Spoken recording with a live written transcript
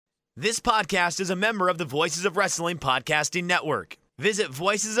This podcast is a member of the Voices of Wrestling Podcasting Network. Visit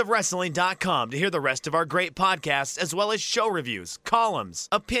voicesofwrestling.com to hear the rest of our great podcasts, as well as show reviews, columns,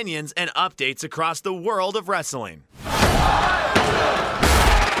 opinions, and updates across the world of wrestling. It's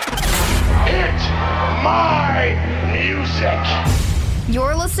my music.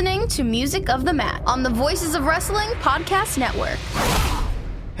 You're listening to Music of the Mat on the Voices of Wrestling Podcast Network.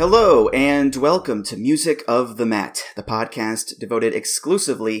 Hello, and welcome to Music of the Mat, the podcast devoted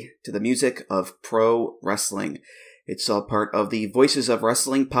exclusively to the music of pro wrestling. It's all part of the Voices of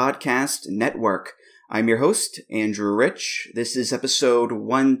Wrestling Podcast Network. I'm your host, Andrew Rich. This is episode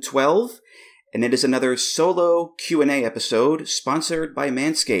 112, and it is another solo Q&A episode sponsored by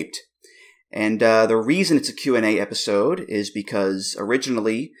Manscaped. And the reason it's a Q&A episode is because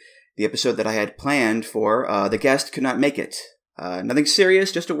originally the episode that I had planned for, the guest could not make it. Nothing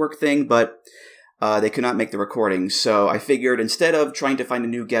serious, just a work thing, but they could not make the recording. So I figured instead of trying to find a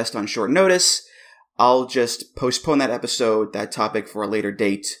new guest on short notice, I'll just postpone that episode, that topic, for a later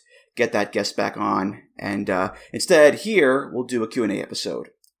date, get that guest back on, and instead here we'll do a Q&A episode.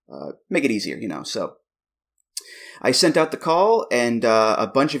 Make it easier, So I sent out the call, and a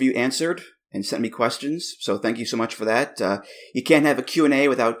bunch of you answered and sent me questions, so thank you so much for that. You can't have a Q&A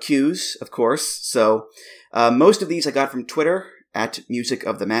without cues, of course, so most of these I got from Twitter, at Music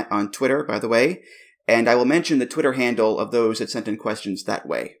of the Mat on Twitter, by the way, and I will mention the Twitter handle of those that sent in questions that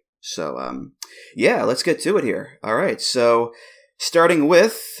way. So, yeah, let's get to it here. All right, so starting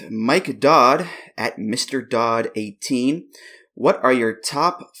with Mike Dodd at Mr. Dodd 18. What are your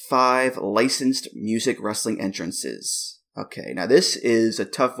top 5 licensed music wrestling entrances? Okay, now this is a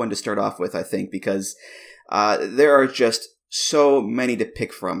tough one to start off with, I think, because there are just so many to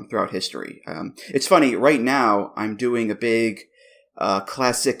pick from throughout history. It's funny, right now I'm doing a big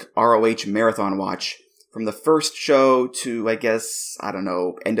classic ROH marathon watch from the first show to, I guess,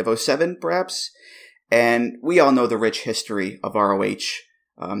 end of 07 perhaps. And we all know the rich history of ROH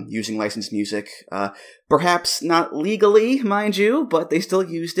using licensed music. Perhaps not legally, mind you, but they still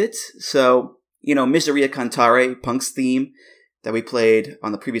used it. So, Miseria Cantare, Punk's theme that we played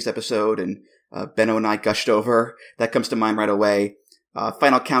on the previous episode and Benno and I gushed over, that comes to mind right away.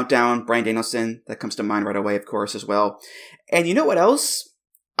 Final Countdown, Bryan Danielson, that comes to mind right away, of course, as well. And you know what else?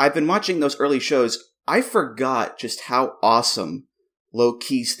 I've been watching those early shows. I forgot just how awesome Low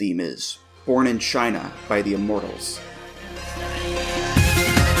Key's theme is. Born in China by the Immortals.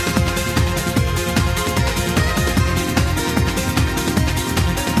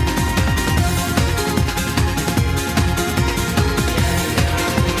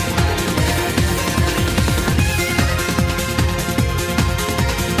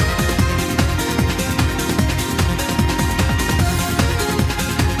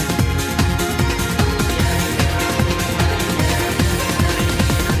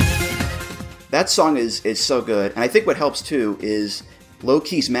 That song is so good, and I think what helps too is Low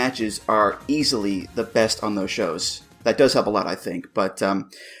Key's matches are easily the best on those shows. That does help a lot, I think. But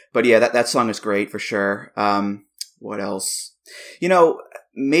yeah, that song is great for sure. What else?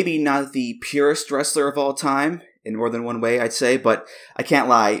 Maybe not the purest wrestler of all time in more than one way, I'd say, but I can't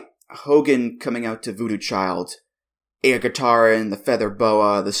lie. Hogan coming out to Voodoo Child, air guitar and the feather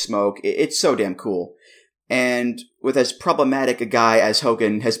boa, the smoke, it's so damn cool. And with as problematic a guy as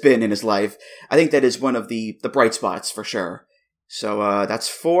Hogan has been in his life, I think that is one of the bright spots for sure. So that's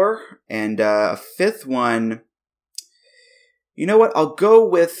 4. And a 5th one, you know what? I'll go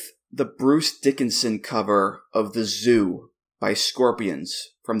with the Bruce Dickinson cover of The Zoo by Scorpions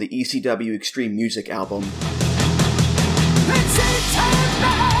from the ECW Extreme Music album. Let's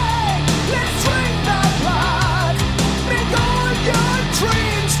drink the blood, make all your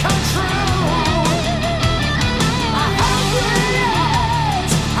dreams come true.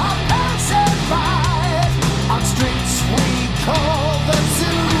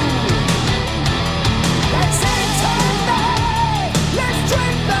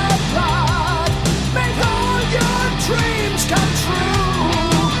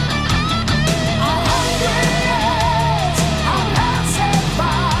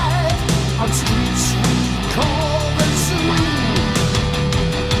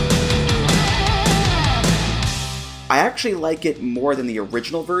 I actually like it more than the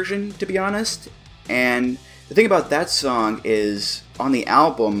original version, to be honest. And the thing about that song is, on the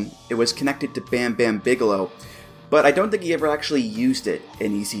album, it was connected to Bam Bam Bigelow, but I don't think he ever actually used it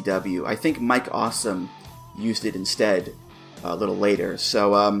in ECW. I think Mike Awesome used it instead a little later.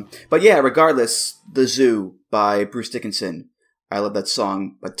 So, but yeah, regardless, The Zoo by Bruce Dickinson. I love that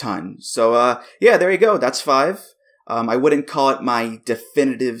song a ton. So, yeah, there you go. That's 5. I wouldn't call it my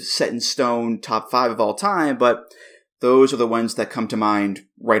definitive set in stone top 5 of all time, but those are the ones that come to mind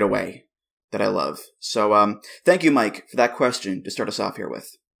right away that I love. So thank you, Mike, for that question to start us off here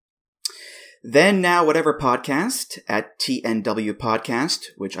with. Then Now Whatever Podcast at TNW Podcast,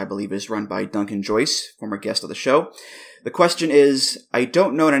 which I believe is run by Duncan Joyce, former guest of the show. The question is, I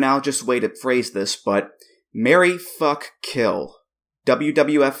don't know an analogous way to phrase this, but marry, fuck, kill.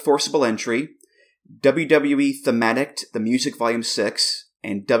 WWF Forcible Entry, WWE Thematic, The Music Volume 6,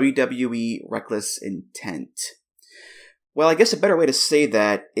 and WWE Reckless Intent. Well, I guess a better way to say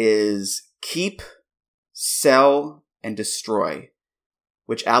that is keep, sell, and destroy.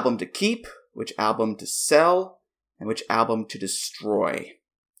 Which album to keep, which album to sell, and which album to destroy.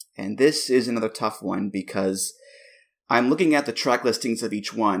 And this is another tough one because I'm looking at the track listings of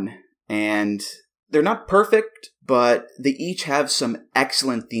each one, and they're not perfect, but they each have some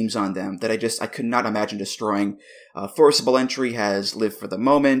excellent themes on them that I could not imagine destroying. Forcible Entry has Live for the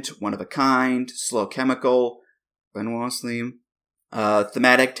Moment, One of a Kind, Slow Chemical, Benoit's theme.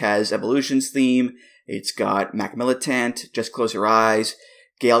 Thematic has Evolution's theme. It's got Mac Militant, Just Close Your Eyes,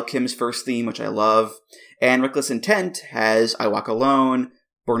 Gail Kim's first theme, which I love. And Reckless Intent has I Walk Alone,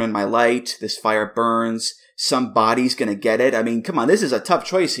 Burn in My Light, This Fire Burns, Somebody's Gonna Get It. I mean, come on, this is a tough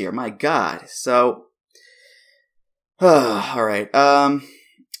choice here. My God. So, all right.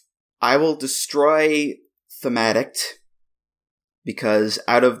 I will destroy Thematic because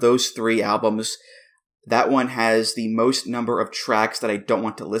out of those three albums, that one has the most number of tracks that I don't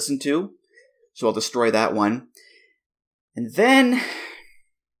want to listen to. So I'll destroy that one. And then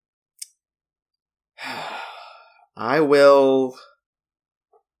I will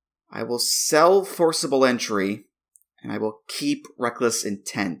sell Forcible Entry, and I will keep Reckless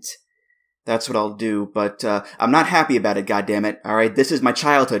Intent. That's what I'll do, but I'm not happy about it, goddammit. All right, this is my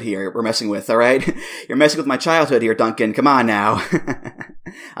childhood here we're messing with, all right? You're messing with my childhood here, Duncan. Come on now.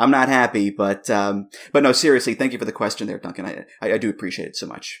 I'm not happy, but no, seriously, thank you for the question there, Duncan. I do appreciate it so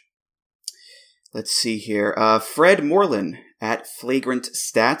much. Let's see here. Fred Moreland at Flagrant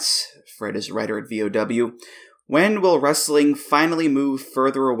Stats. Fred is a writer at VOW. When will wrestling finally move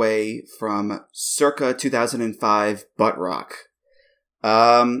further away from circa 2005 butt rock?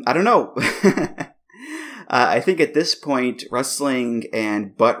 I don't know. I think at this point, wrestling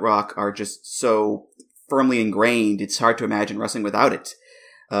and butt rock are just so firmly ingrained, it's hard to imagine wrestling without it.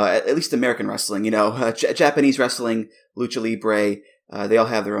 At least American wrestling, Japanese wrestling, lucha libre, they all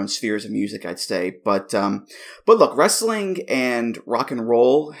have their own spheres of music, I'd say. But look, wrestling and rock and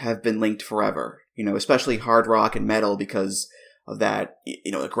roll have been linked forever, especially hard rock and metal because of that,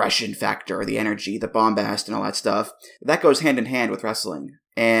 aggression factor, the energy, the bombast and all that stuff. That goes hand in hand with wrestling.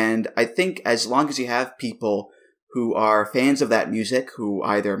 And I think as long as you have people who are fans of that music, who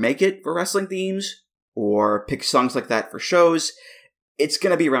either make it for wrestling themes or pick songs like that for shows, it's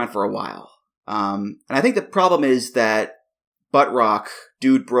going to be around for a while. And I think the problem is that butt rock,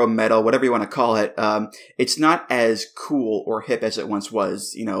 dude bro metal, whatever you want to call it, it's not as cool or hip as it once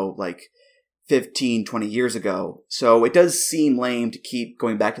was, like 15, 20 years ago. So it does seem lame to keep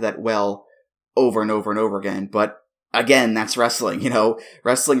going back to that well over and over and over again. But again, that's wrestling,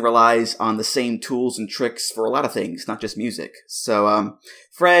 Wrestling relies on the same tools and tricks for a lot of things, not just music. So,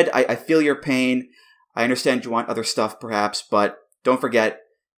 Fred, I feel your pain. I understand you want other stuff perhaps, but don't forget,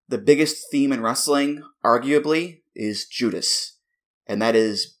 the biggest theme in wrestling, arguably, is Judas. And that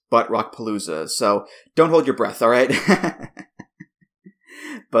is Butt Rock Palooza. So don't hold your breath, all right?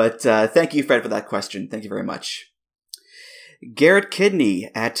 But thank you, Fred, for that question. Thank you very much. Garrett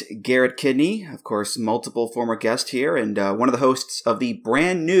Kidney at Garrett Kidney, of course, multiple former guest here, and one of the hosts of the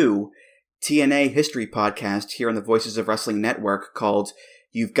brand new TNA history podcast here on the Voices of Wrestling Network called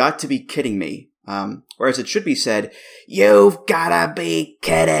You've Got to Be Kidding Me. Or as it should be said, You've Gotta Be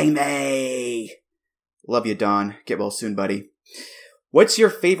Kidding Me! Love you, Don. Get well soon, buddy. What's your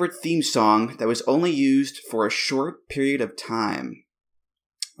favorite theme song that was only used for a short period of time?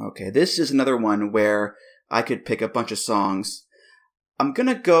 Okay, this is another one where I could pick a bunch of songs. I'm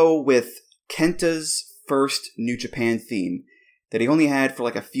gonna go with Kenta's first New Japan theme that he only had for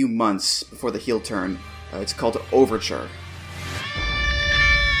like a few months before the heel turn. It's called Overture.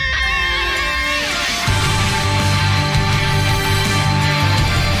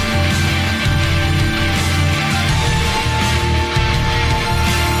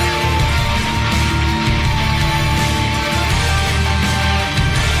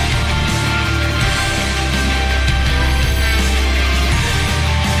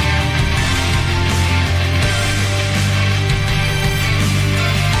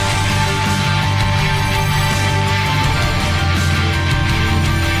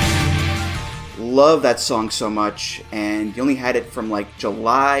 Love that song so much, and you only had it from like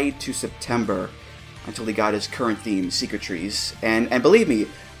July to September. until he got his current theme, Secret Trees. And believe me,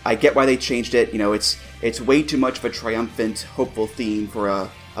 I get why they changed it. You know, it's way too much of a triumphant, hopeful theme for a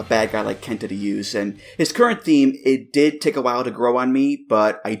bad guy like Kenta to use. And his current theme, it did take a while to grow on me,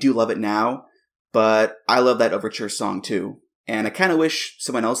 but I do love it now. But I love that overture song too. And I kind of wish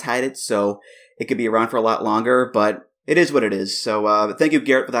someone else had it so it could be around for a lot longer, but it is what it is. So thank you,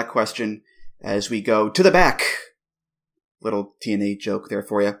 Garrett, for that question as we go to the back. Little TNA joke there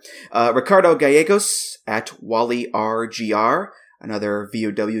for you. Ricardo Gallegos at WallyRGR, another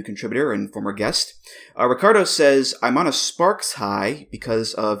VOW contributor and former guest. Ricardo says, I'm on a Sparks high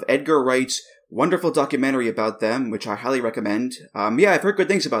because of Edgar Wright's wonderful documentary about them, which I highly recommend. Yeah, I've heard good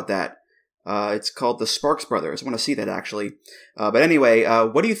things about that. It's called The Sparks Brothers. I want to see that, actually. But anyway,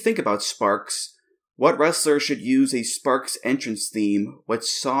 what do you think about Sparks? What wrestler should use a Sparks entrance theme? What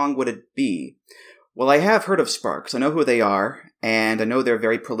song would it be? Well, I have heard of Sparks. I know who they are, and I know they're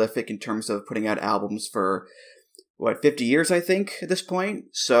very prolific in terms of putting out albums for, 50 years, I think, at this point?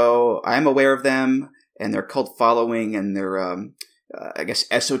 So I'm aware of them, and their cult following, and their, I guess,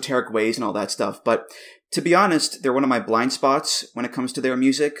 esoteric ways and all that stuff. But to be honest, they're one of my blind spots when it comes to their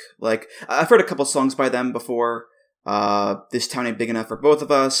music. Like, I've heard a couple songs by them before. This Town Ain't Big Enough for Both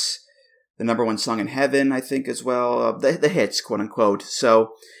of Us. The number one song in heaven, I think, as well. The hits, quote unquote.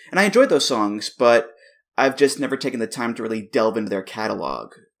 So, and I enjoyed those songs, but I've just never taken the time to really delve into their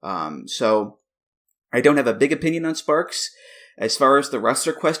catalog. So I don't have a big opinion on Sparks. As far as the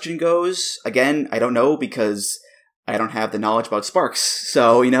wrestler question goes, again, I don't know because I don't have the knowledge about Sparks.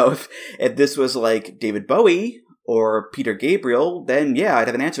 So, if this was like David Bowie or Peter Gabriel, then yeah, I'd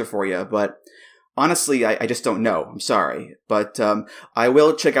have an answer for you. But honestly, I just don't know. I'm sorry. But I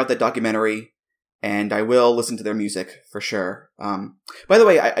will check out that documentary, and I will listen to their music for sure. By the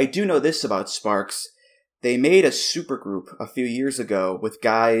way, I do know this about Sparks. They made a supergroup a few years ago with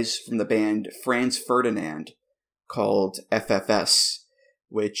guys from the band Franz Ferdinand called FFS,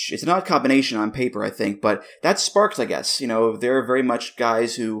 which is an odd combination on paper, I think. But that's Sparks, I guess. They're very much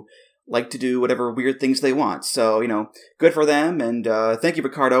guys who like to do whatever weird things they want. So, good for them. And thank you,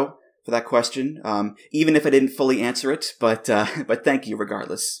 Ricardo, for that question, even if I didn't fully answer it, but thank you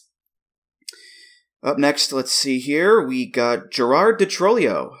regardless. Up next, let's see here, we got Gerard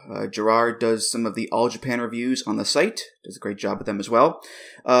DeTrolio. Gerard does some of the All Japan reviews on the site, does a great job with them as well.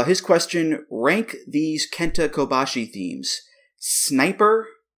 His question, rank these Kenta Kobashi themes: Sniper,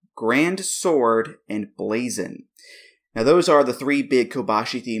 Grand Sword, and Blazin'. Now those are the three big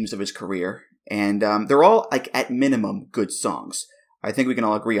Kobashi themes of his career, and they're all, at minimum, good songs. I think we can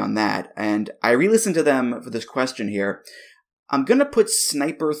all agree on that. And I re-listened to them for this question here. I'm going to put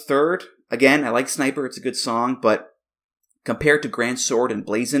Sniper third. Again, I like Sniper. It's a good song. But compared to Grand Sword and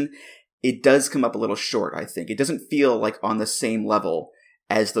Blazin', it does come up a little short, I think. It doesn't feel like on the same level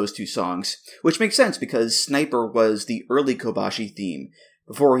as those two songs. Which makes sense because Sniper was the early Kobashi theme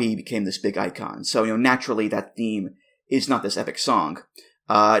before he became this big icon. So, naturally that theme is not this epic song.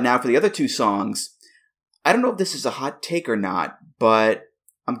 Now for the other two songs, I don't know if this is a hot take or not, but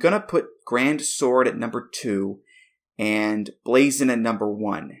I'm going to put Grand Sword at number 2 and Blazin' at number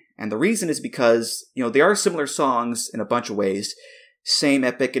 1. And the reason is because, they are similar songs in a bunch of ways. Same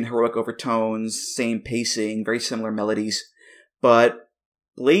epic and heroic overtones, same pacing, very similar melodies. But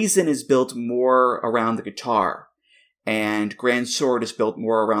Blazin' is built more around the guitar, and Grand Sword is built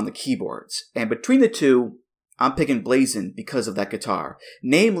more around the keyboards. And between the two, I'm picking Blazin' because of that guitar.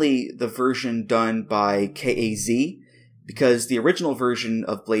 Namely, the version done by KAZ, because the original version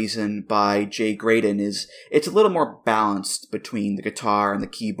of Blazin' by Jay Graydon it's a little more balanced between the guitar and the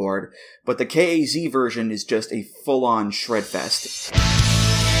keyboard, but the KAZ version is just a full-on shred fest.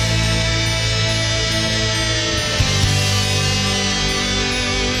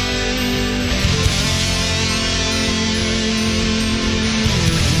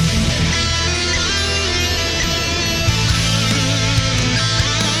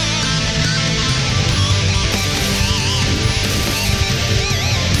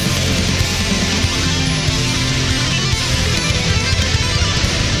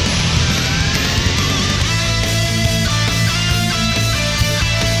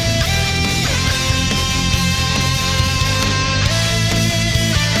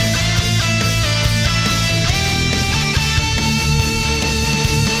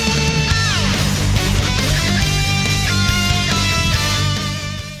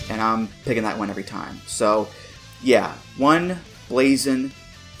 Picking that one every time. So, yeah, 1, Blazin',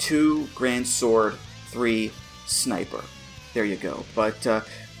 2, Grand Sword, 3, Sniper. There you go. But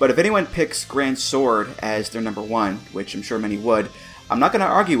if anyone picks Grand Sword as their number 1, which I'm sure many would, I'm not going to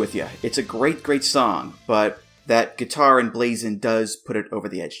argue with you. It's a great, great song, but that guitar in Blazin' does put it over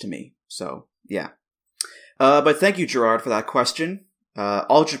the edge to me. So, yeah. But thank you, Gerard, for that question.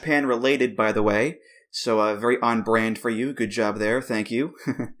 All Japan related, by the way. So very on brand for you. Good job there. Thank you.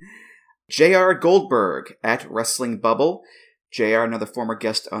 J.R. Goldberg at Wrestling Bubble. J.R., another former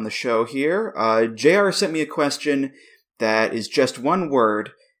guest on the show here. J.R. sent me a question that is just one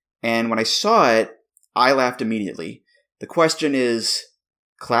word, and when I saw it, I laughed immediately. The question is,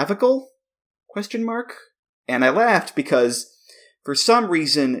 clavicle? ? And I laughed because, for some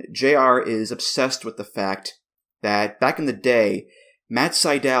reason, JR is obsessed with the fact that back in the day, Matt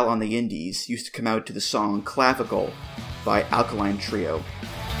Sydal on the Indies used to come out to the song Clavicle by Alkaline Trio.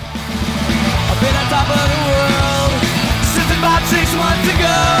 I've been on top of the world since about 6 months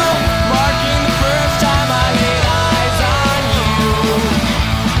ago, marking the first time I laid eyes on you.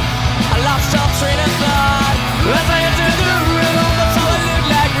 I lost all train of thought as I entered the room. I saw it looked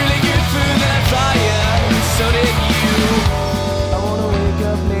like really good food, then I saw you, and so did you. I wanna wake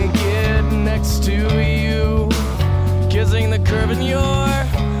up naked next to you, kissing the curve in your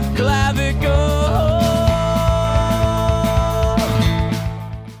clavicle.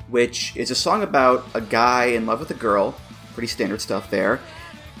 Which is a song about a guy in love with a girl. Pretty standard stuff there.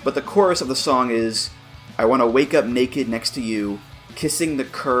 But the chorus of the song is, I want to wake up naked next to you, kissing the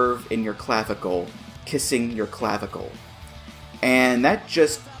curve in your clavicle, kissing your clavicle. And that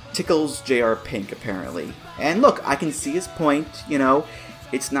just tickles J.R. Pink, apparently. And look, I can see his point, you know.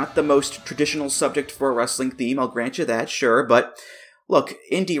 It's not the most traditional subject for a wrestling theme, I'll grant you that, sure, but look,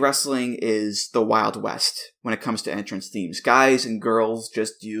 indie wrestling is the Wild West when it comes to entrance themes. Guys and girls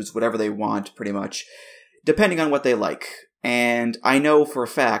just use whatever they want, pretty much, depending on what they like. And I know for a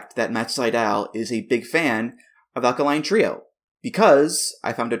fact that Matt Sydal is a big fan of Alkaline Trio, because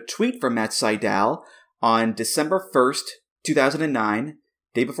I found a tweet from Matt Sydal on December 1st, 2009,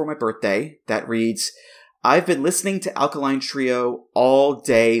 day before my birthday, that reads, I've been listening to Alkaline Trio all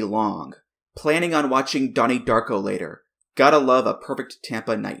day long, planning on watching Donnie Darko later. Gotta love a perfect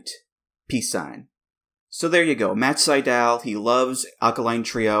Tampa night. Peace sign. So there you go. Matt Sydal, he loves Alkaline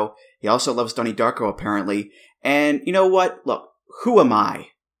Trio. He also loves Donnie Darko, apparently. And you know what? Look, who am I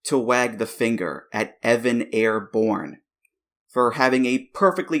to wag the finger at Evan Airborne for having a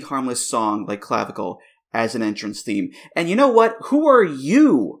perfectly harmless song like Clavicle as an entrance theme? And you know what? Who are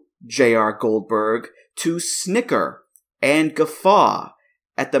you, J.R. Goldberg, to snicker and guffaw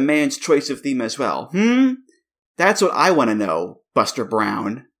at the man's choice of theme as well? That's what I want to know, Buster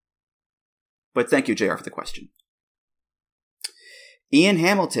Brown. But thank you, JR, for the question. Ian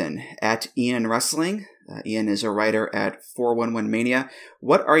Hamilton at Ian Wrestling. Ian is a writer at 411 Mania.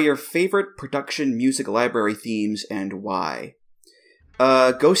 What are your favorite production music library themes and why?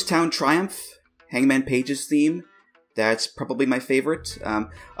 Ghost Town Triumph, Hangman Page's theme. That's probably my favorite.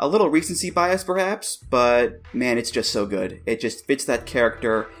 A little recency bias, perhaps, but man, it's just so good. It just fits that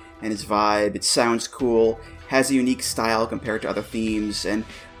character and his vibe. It sounds cool, has a unique style compared to other themes, and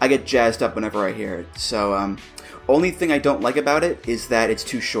I get jazzed up whenever I hear it. So, only thing I don't like about it is that it's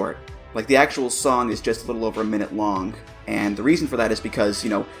too short. Like, the actual song is just a little over a minute long, and the reason for that is because,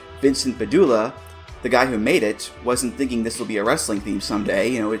 Vincent Padula, the guy who made it, wasn't thinking this will be a wrestling theme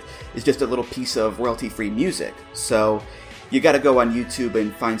someday. It is just a little piece of royalty-free music. So, you gotta go on YouTube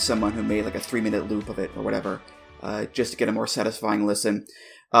and find someone who made like a 3-minute loop of it or whatever, just to get a more satisfying listen.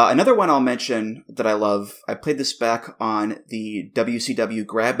 Another one I'll mention that I love, I played this back on the WCW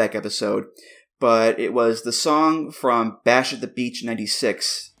Grabback episode, but it was the song from Bash at the Beach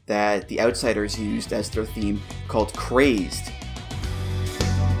 96 that the Outsiders used as their theme, called Crazed.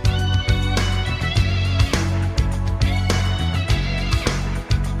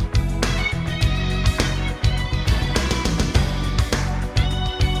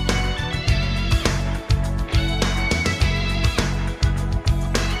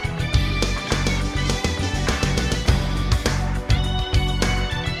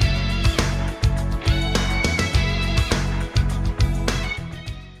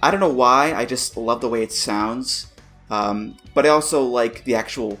 I don't know why, I just love the way it sounds, but I also like the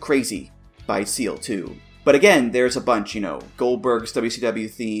actual Crazy by Seal too. But again, there's a bunch, Goldberg's WCW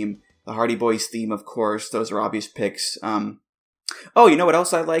theme, the Hardy Boys theme, of course, those are obvious picks. Oh, you know what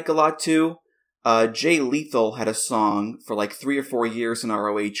else I like a lot too? Jay Lethal had a song for like 3 or 4 years in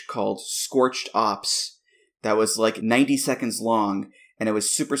ROH called Scorched Ops that was like 90 seconds long, and it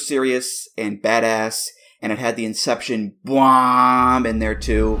was super serious and badass, and it had the Inception bomb in there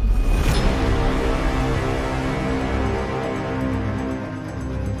too.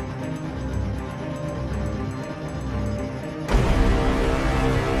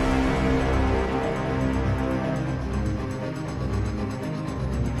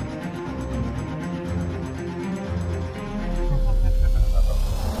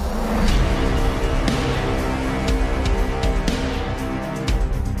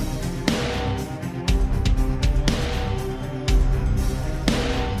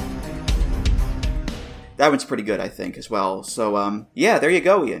 that one's pretty good, I think, as well. So, yeah, there you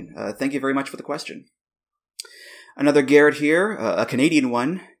go, Ian. Thank you very much for the question. Another Garrett here, a Canadian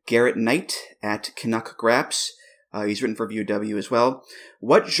one, Garrett Knight at Canuck Graps. He's written for VOW as well.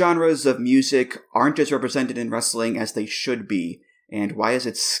 What genres of music aren't as represented in wrestling as they should be? And why is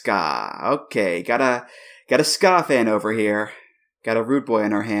it ska? Okay, got a ska fan over here. Got a rude boy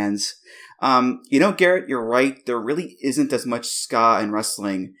on our hands. Garrett, you're right. There really isn't as much ska in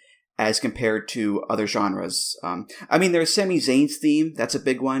wrestling as compared to other genres. There's Sami Zayn's theme. That's a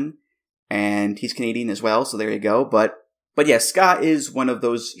big one. And he's Canadian as well, so there you go. But yeah, ska is one of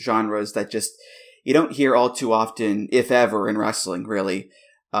those genres that just you don't hear all too often, if ever, in wrestling, really.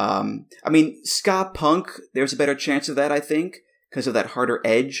 Ska punk, there's a better chance of that, I think, because of that harder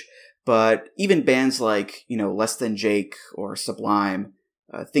edge. But even bands like, Less Than Jake or Sublime,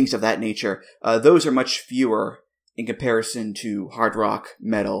 things of that nature, those are much fewer in comparison to hard rock,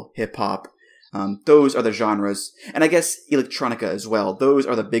 metal, hip-hop. Those are the genres. And I guess electronica as well. Those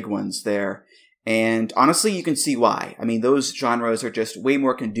are the big ones there. And honestly, you can see why. Those genres are just way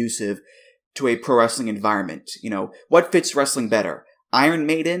more conducive to a pro wrestling environment. What fits wrestling better? Iron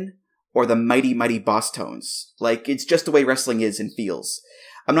Maiden or the Mighty Mighty Boss Tones? It's just the way wrestling is and feels.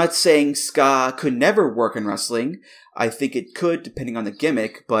 I'm not saying ska could never work in wrestling. I think it could, depending on the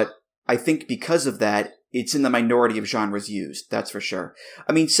gimmick, but I think because of that, it's in the minority of genres used, that's for sure.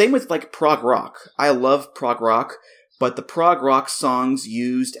 Same with prog rock. I love prog rock, but the prog rock songs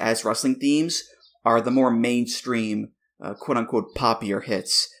used as wrestling themes are the more mainstream, quote-unquote poppier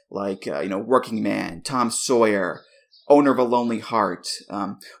hits, Working Man, Tom Sawyer, Owner of a Lonely Heart,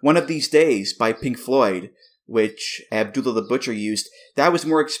 One of These Days by Pink Floyd, which Abdullah the Butcher used. That was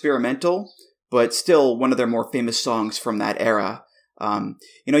more experimental, but still one of their more famous songs from that era.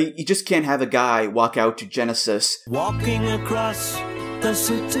 You just can't have a guy walk out to Genesis. Walking across the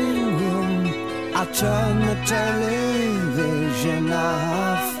sitting room, I turn the television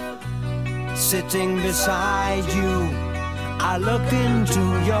off. Sitting beside you, I look into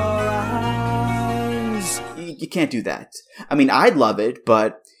your eyes. You can't do that. I'd love it,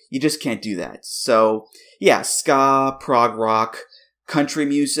 but you just can't do that. So, yeah, ska, prog rock, country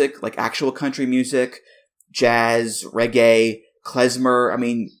music, actual country music, jazz, reggae, klezmer.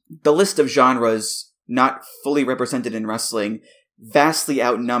 The list of genres not fully represented in wrestling vastly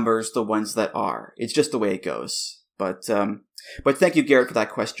outnumbers the ones that are. It's just the way it goes. But thank you, Garrett, for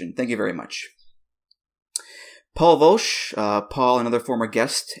that question. Thank you very much. Paul Volsch, Paul, another former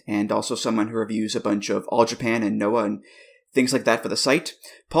guest, and also someone who reviews a bunch of All Japan and Noah and things like that for the site.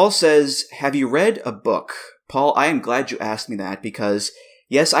 Paul says, have you read a book? Paul, I am glad you asked me that because,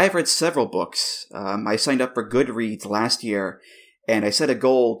 yes, I have read several books. I signed up for Goodreads last year, and I set a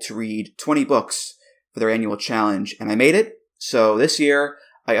goal to read 20 books for their annual challenge, and I made it. So this year,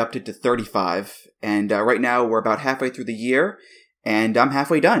 I upped it to 35, and right now we're about halfway through the year, and I'm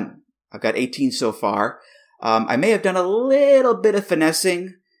halfway done. I've got 18 so far. I may have done a little bit of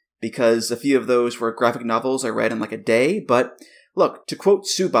finessing, because a few of those were graphic novels I read in a day, but look, to quote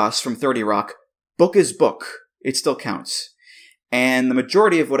Subas from 30 Rock, book is book. It still counts. And the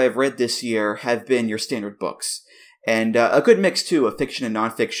majority of what I've read this year have been your standard books. And a good mix, too, of fiction and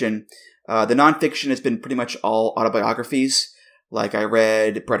nonfiction. The nonfiction has been pretty much all autobiographies. I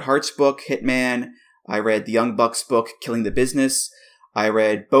read Bret Hart's book, Hitman. I read the Young Bucks book, Killing the Business. I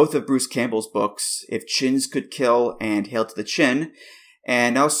read both of Bruce Campbell's books, If Chins Could Kill and Hail to the Chin.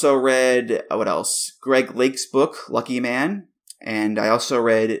 And I also read, what else? Greg Lake's book, Lucky Man. And I also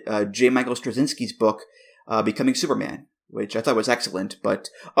read J. Michael Straczynski's book, Becoming Superman, which I thought was excellent, but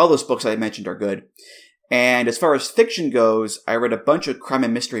all those books I mentioned are good. And as far as fiction goes, I read a bunch of crime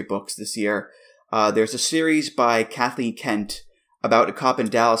and mystery books this year. There's a series by Kathleen Kent about a cop in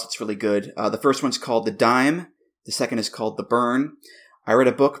Dallas that's really good. The first one's called The Dime. The second is called The Burn. I read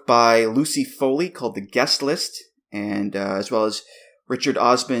a book by Lucy Foley called The Guest List, and as well as Richard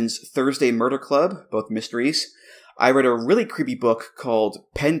Osman's Thursday Murder Club, both mysteries. I read a really creepy book called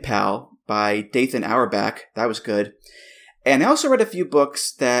Pen Pal by Dathan Auerbach. That was good. And I also read a few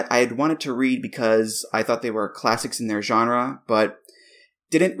books that I had wanted to read because I thought they were classics in their genre, but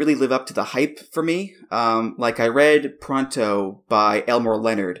didn't really live up to the hype for me. I read Pronto by Elmore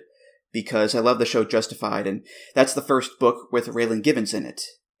Leonard because I love the show Justified, and that's the first book with Raylan Givens in it.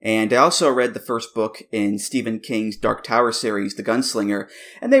 And I also read the first book in Stephen King's Dark Tower series, The Gunslinger,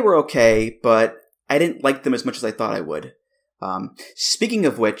 and they were okay, but I didn't like them as much as I thought I would. Speaking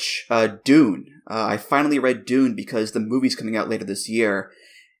of which, Dune. I finally read Dune because the movie's coming out later this year,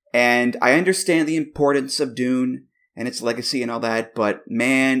 and I understand the importance of Dune and its legacy and all that, but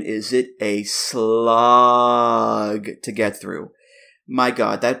man, is it a slog to get through. My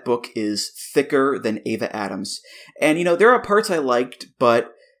God, that book is thicker than Ava Adams. And, there are parts I liked,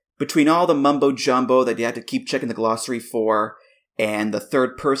 but between all the mumbo-jumbo that you had to keep checking the glossary for and the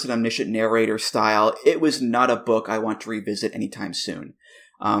third-person omniscient narrator style, it was not a book I want to revisit anytime soon.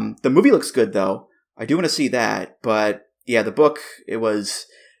 The movie looks good, though. I do want to see that, but yeah, the book, it was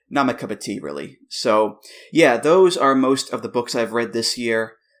not my cup of tea, really. So, yeah, those are most of the books I've read this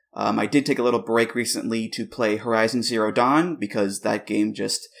year. I did take a little break recently to play Horizon Zero Dawn because that game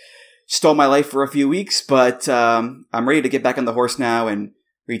just stole my life for a few weeks, but I'm ready to get back on the horse now and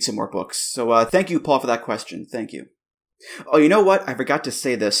read some more books. So thank you, Paul, for that question. Thank you. Oh, you know what? I forgot to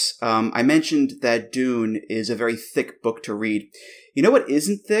say this. I mentioned that Dune is a very thick book to read. You know what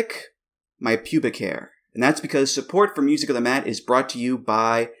isn't thick? My pubic hair. And that's because support for Music of the Mat is brought to you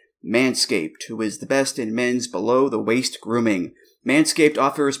by Manscaped, who is the best in men's below-the-waist grooming. Manscaped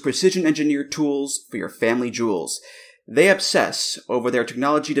offers precision-engineered tools for your family jewels. They obsess over their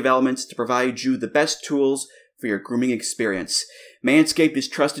technology developments to provide you the best tools for your grooming experience. Manscaped is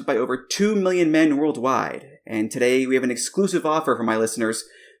trusted by over 2 million men worldwide, and today we have an exclusive offer for my listeners,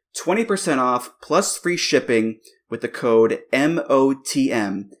 20% off plus free shipping with the code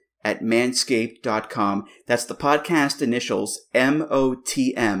MOTM at manscaped.com. That's the podcast initials,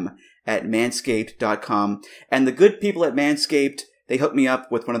 MOTM at manscaped.com. And the good people at Manscaped, they hooked me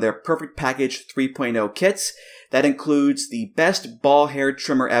up with one of their Perfect Package 3.0 kits. That includes the best ball hair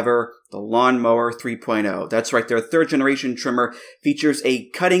trimmer ever, the Lawnmower 3.0. That's right, their third generation trimmer features a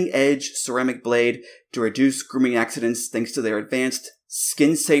cutting-edge ceramic blade to reduce grooming accidents thanks to their advanced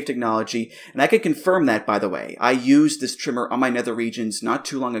skin-safe technology. And I can confirm that, by the way. I used this trimmer on my nether regions not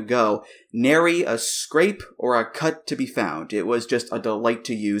too long ago. Nary a scrape or a cut to be found. It was just a delight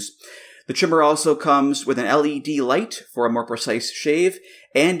to use. The trimmer also comes with an LED light for a more precise shave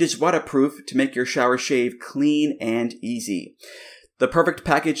and is waterproof to make your shower shave clean and easy. The Perfect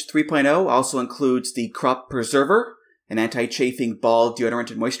Package 3.0 also includes the Crop Preserver, an anti-chafing ball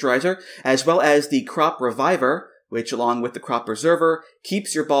deodorant and moisturizer, as well as the Crop Reviver, which along with the Crop Preserver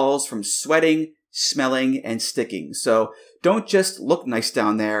keeps your balls from sweating, smelling, and sticking. So don't just look nice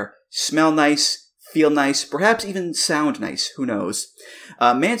down there, smell nice, feel nice, perhaps even sound nice, who knows.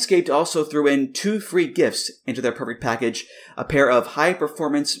 Manscaped also threw in 2 free gifts into their Perfect Package, a pair of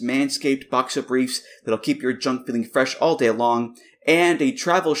high-performance Manscaped boxer briefs that'll keep your junk feeling fresh all day long, and a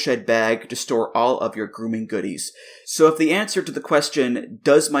travel shed bag to store all of your grooming goodies. So if the answer to the question,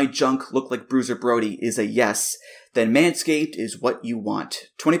 does my junk look like Bruiser Brody, is a yes, then Manscaped is what you want.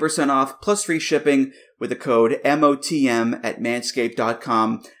 20% off plus free shipping with the code MOTM at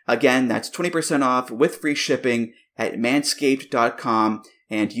manscaped.com. Again, that's 20% off with free shipping at manscaped.com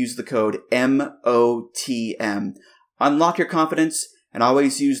and use the code MOTM. Unlock your confidence and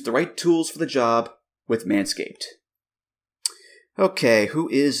always use the right tools for the job with Manscaped. Okay, who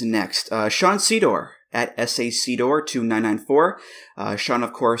is next? Sean Cedor at SACedor2994. Sean,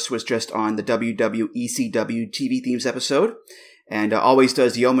 of course, was just on the WWECW TV themes episode and always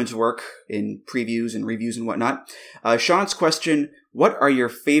does yeoman's work in previews and reviews and whatnot. Sean's question, what are your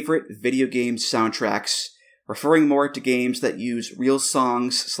favorite video game soundtracks? Referring more to games that use real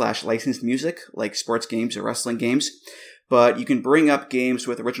songs / licensed music, like sports games or wrestling games, but you can bring up games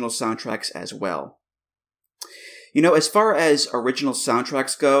with original soundtracks as well. You know, as far as original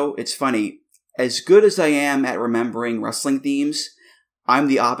soundtracks go, it's funny. As good as I am at remembering wrestling themes, I'm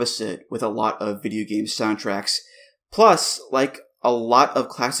the opposite with a lot of video game soundtracks. Plus, like a lot of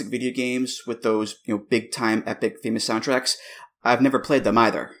classic video games with those, big-time, epic, famous soundtracks, I've never played them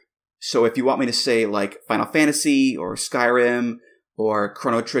either. So if you want me to say, like, Final Fantasy or Skyrim or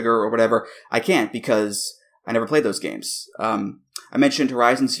Chrono Trigger or whatever, I can't because I never played those games. I mentioned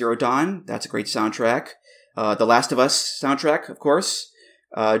Horizon Zero Dawn. That's a great soundtrack. The Last of Us soundtrack, of course.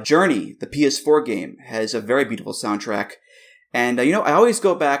 Journey, the PS4 game, has a very beautiful soundtrack. And, I always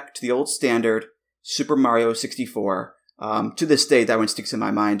go back to the old standard, Super Mario 64. To this day, that one sticks in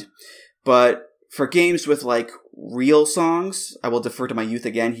my mind. But for games with, real songs, I will defer to my youth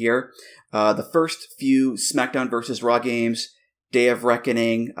again here. The first few SmackDown vs. Raw games, Day of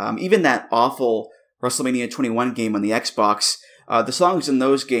Reckoning, even that awful WrestleMania 21 game on the Xbox, the songs in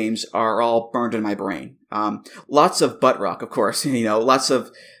those games are all burned in my brain. Lots of butt rock, of course, lots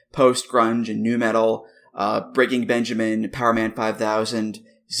of post-grunge and nu metal, Breaking Benjamin, Power Man 5000,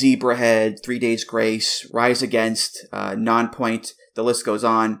 Zebrahead, 3 Days Grace, Rise Against, Nonpoint, the list goes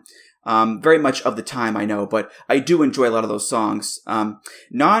on. Very much of the time, I know, but I do enjoy a lot of those songs.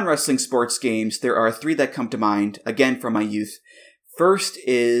 Non-wrestling sports games, there are 3 that come to mind, again from my youth. First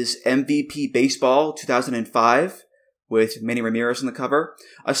is MVP Baseball 2005, with Manny Ramirez on the cover.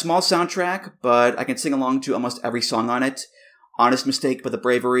 A small soundtrack, but I can sing along to almost every song on it. Honest Mistake by The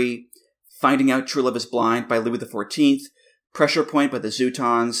Bravery, Finding Out True Love is Blind by Louis XIV, Pressure Point by the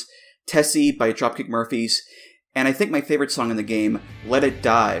Zootons, Tessie by Dropkick Murphys, and I think my favorite song in the game, Let It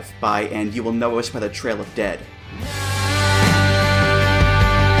Dive by And You Will Know Us by the Trail of Dead.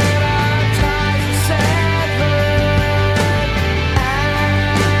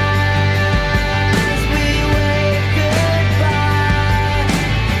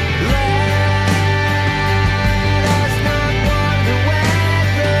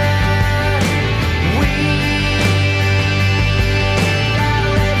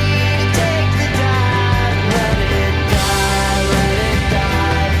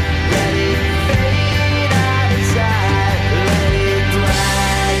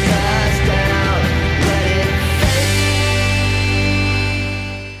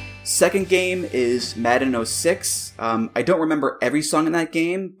 Second game is Madden 06. I don't remember every song in that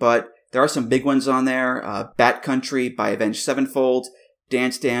game, but there are some big ones on there. Bat Country by Avenged Sevenfold,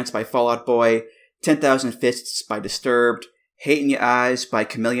 Dance Dance by Fall Out Boy, 10,000 Fists by Disturbed, Hate in Your Eyes by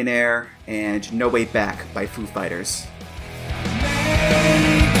Chameleonaire, and No Way Back by Foo Fighters.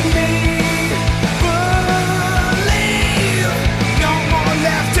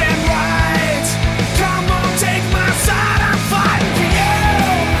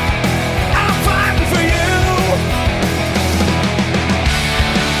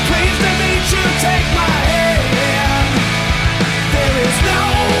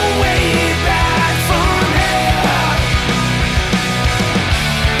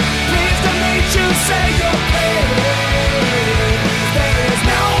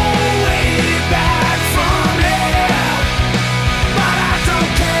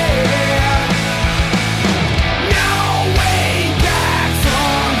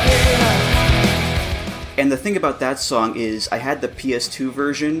 And the thing about that song is I had the PS2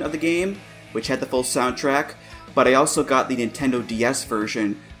 version of the game, which had the full soundtrack, but I also got the Nintendo DS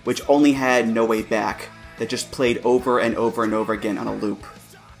version, which only had No Way Back, that just played over and over and over again on a loop.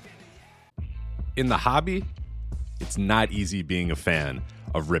 In the hobby, it's not easy being a fan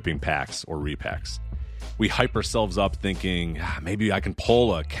of ripping packs or repacks. We hype ourselves up thinking, maybe I can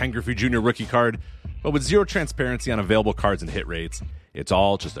pull a Ken Griffey Jr. rookie card, but with zero transparency on available cards and hit rates, it's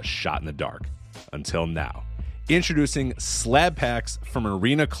all just a shot in the dark. Until now. Introducing Slab Packs from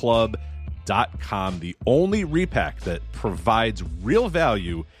ArenaClub.com, the only repack that provides real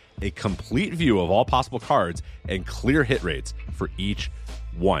value, a complete view of all possible cards, and clear hit rates for each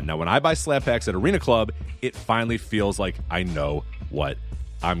one. Now, when I buy Slab Packs at Arena Club, it finally feels like I know what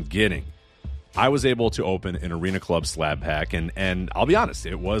I'm getting. I was able to open an Arena Club Slab Pack, and I'll be honest,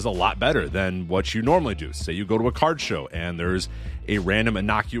 it was a lot better than what you normally do. Say you go to a card show, and there's a random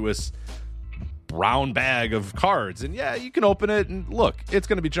innocuous brown bag of cards, and yeah, you can open it and look, it's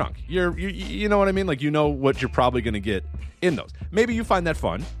going to be junk. You know what I mean? Like, you know what you're probably going to get in those. Maybe you find that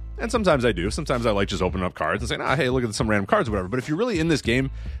fun, and sometimes I do. Sometimes I like just opening up cards and saying, hey, look at some random cards or whatever. But if you're really in this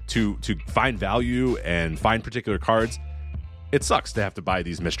game to find value and find particular cards, it sucks to have to buy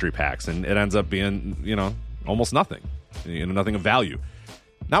these mystery packs, and it ends up being, almost nothing. Nothing of value.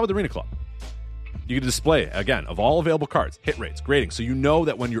 Not with Arena Club. You can display, again, of all available cards, hit rates, grading, so you know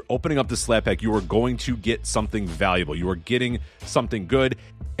that when you're opening up this slab pack, you are going to get something valuable. You are getting something good.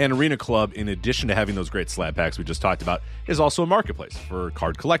 And Arena Club, in addition to having those great slab packs we just talked about, is also a marketplace for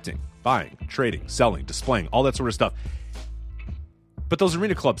card collecting, buying, trading, selling, displaying, all that sort of stuff. But those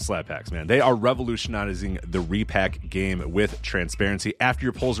Arena Club slab packs, man, they are revolutionizing the repack game with transparency. After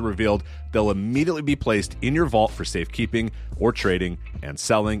your pulls are revealed, they'll immediately be placed in your vault for safekeeping or trading and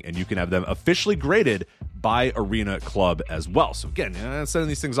selling, and you can have them officially graded by Arena Club as well. So again, sending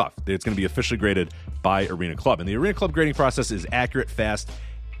these things off, it's going to be officially graded by Arena Club. And the Arena Club grading process is accurate, fast,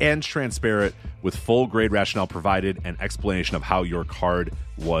 and transparent, with full grade rationale provided and explanation of how your card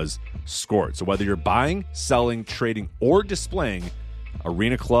was scored. So whether you're buying, selling, trading, or displaying,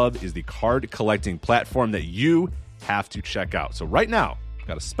 Arena Club is the card collecting platform that you have to check out. So right now, I've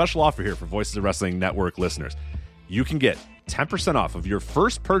got a special offer here for Voices of Wrestling Network listeners. You can get 10% off of your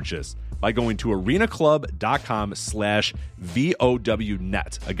first purchase by going to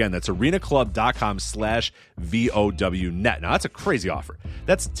arenaclub.com/VOWnet. Again, that's arenaclub.com/VOWnet. Now, that's a crazy offer.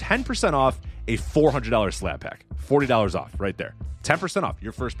 That's 10% off a $400 slab pack. $40 off right there. 10% off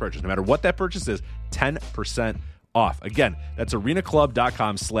your first purchase. No matter what that purchase is, 10% off. Again, that's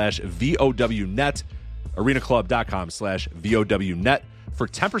arenaclub.com/VOWnet. arenaclub.com/VOWnet for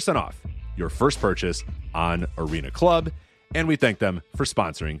 10% off your first purchase on Arena Club. And we thank them for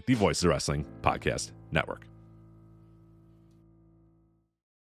sponsoring the Voices of Wrestling Podcast Network.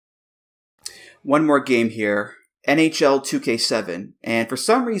 One more game here, NHL 2K7. And for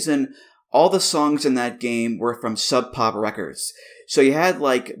some reason, all the songs in that game were from Sub Pop Records. So you had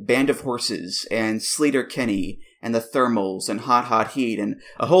like Band of Horses and Sleater-Kinney and the Thermals and Hot Hot Heat and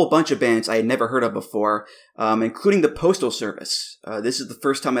a whole bunch of bands I had never heard of before, including the Postal Service. This is the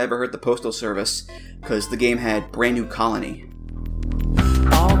first time I ever heard the Postal Service because the game had Brand New Colony.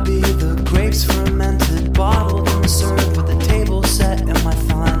 I'll be the grapes fermented, bottled and served with a table set in my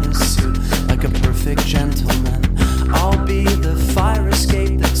finest suit, like a perfect gentleman. I'll be the fire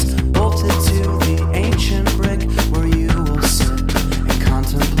escape that's bolted to the ancient brick where you will sit and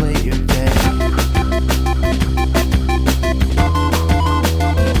contemplate your day.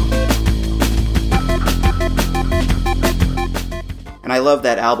 And I love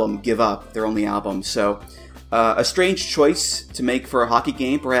that album, Give Up, their only album. So a strange choice to make for a hockey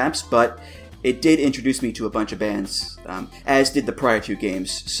game, perhaps, but it did introduce me to a bunch of bands, as did the prior two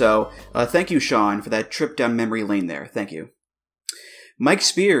games. So thank you, Sean, for that trip down memory lane there. Thank you. Mike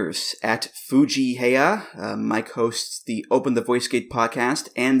Spears at Fuji Heya. Mike hosts the Open the Voice Gate podcast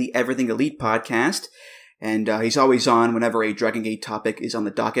and the Everything Elite podcast, and he's always on whenever a Dragon Gate topic is on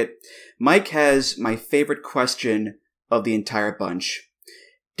the docket. Mike has my favorite question of the entire bunch.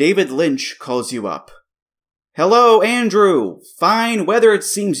 David Lynch calls you up. Hello, Andrew. Fine weather it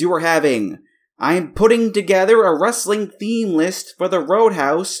seems you are having. I'm putting together a wrestling theme list for the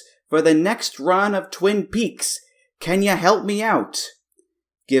Roadhouse for the next run of Twin Peaks. Can you help me out?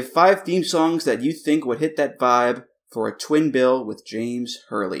 Give 5 theme songs that you think would hit that vibe for a twin bill with James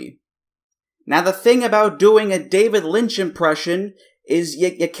Hurley. Now the thing about doing a David Lynch impression is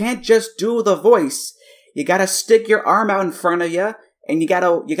you can't just do the voice. You gotta stick your arm out in front of you, and you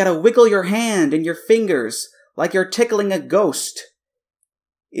gotta wiggle your hand and your fingers like you're tickling a ghost.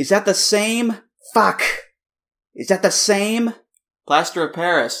 Is that the same? Fuck. Is that the same? Plaster of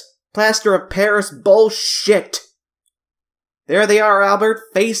Paris. Plaster of Paris bullshit. There they are, Albert.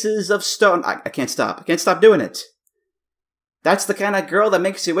 Faces of Stone. I can't stop. I can't stop doing it. That's the kind of girl that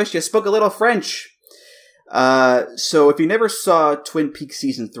makes you wish you spoke a little French. So if you never saw Twin Peaks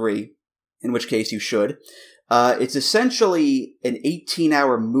Season 3, in which case you should, it's essentially an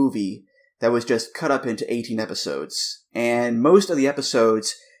 18-hour movie that was just cut up into 18 episodes. And most of the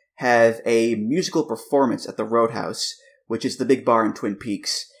episodes have a musical performance at the Roadhouse, which is the big bar in Twin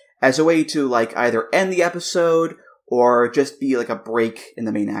Peaks, as a way to like either end the episode or just be like a break in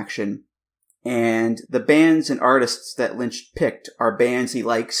the main action. And the bands and artists that Lynch picked are bands he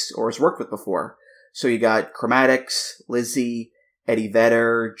likes or has worked with before. So you got Chromatics, Lizzie, Eddie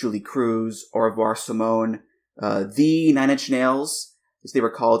Vedder, Julie Cruz, Au revoir Simone, the Nine Inch Nails, as they were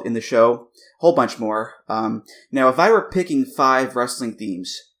called in the show, a whole bunch more. Now, if I were picking 5 wrestling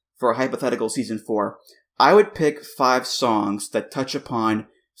themes for a hypothetical season 4, I would pick 5 songs that touch upon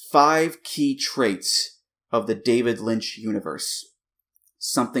 5 key traits of the David Lynch universe.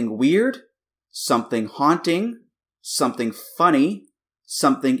 Something weird, something haunting, something funny,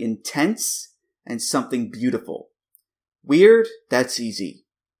 something intense, and something beautiful. Weird, that's easy.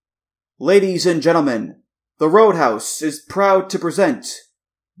 Ladies and gentlemen, the Roadhouse is proud to present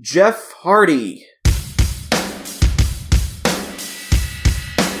Jeff Hardy.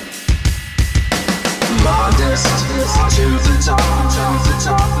 Modest to the top, to the top, to the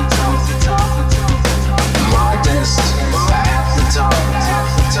top, modest at the top, at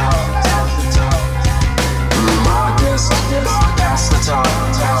the top, at the top. Modest past the top,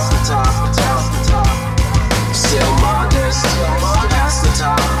 past the top, past the top. Still modest past the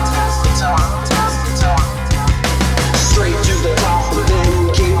top, past the top, past the top. Straight to the top, but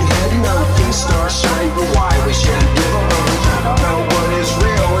then keep heading up. These stars shine, but why we shouldn't give a fuck about what is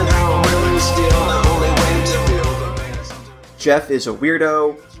real and how really still the only way to feel the best. Jeff is a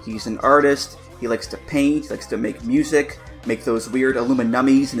weirdo. He's an artist. He likes to paint. He likes to make music, make those weird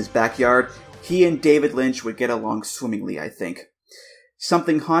Illuminummies in his backyard. He and David Lynch would get along swimmingly, I think.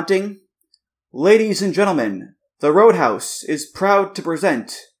 Something haunting? Ladies and gentlemen, the Roadhouse is proud to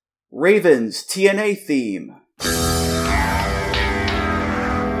present Raven's TNA theme.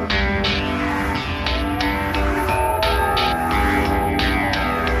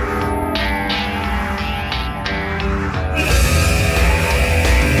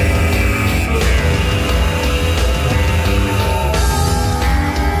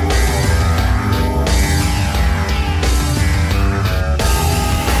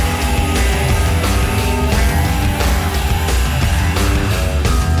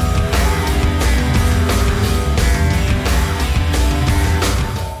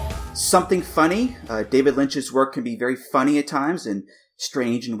 Something funny. David Lynch's work can be very funny at times in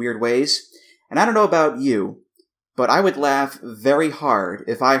strange and weird ways. And I don't know about you, but I would laugh very hard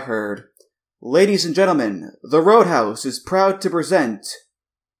if I heard, "Ladies and gentlemen, the Roadhouse is proud to present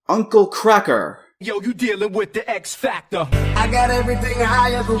Uncle Kracker. Yo, you dealing with the X Factor. I got everything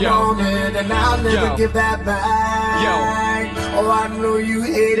I ever wanted, and I'll never give that back. Oh, I know you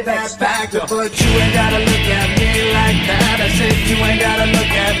hate that factor, but you ain't gotta look at me like that. I said you ain't gotta look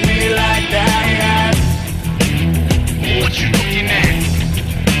at me like that. What you looking at?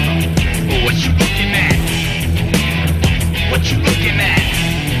 What you looking at? What you looking at?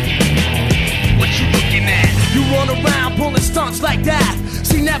 What you looking at? You run around pulling stunts like that.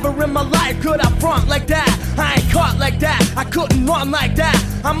 See, never in my life could I front like that. I ain't caught like that. I couldn't run like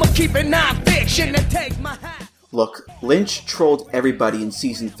that. I'ma keep it non-fiction and take my hat. Look, Lynch trolled everybody in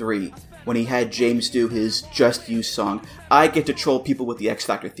Season 3 when he had James do his Just You song. I get to troll people with the X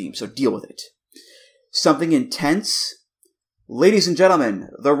Factor theme, so deal with it. Something intense? Ladies and gentlemen,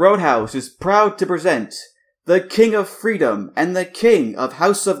 the Roadhouse is proud to present the King of Freedom and the King of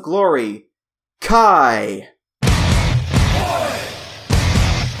House of Glory, Kai.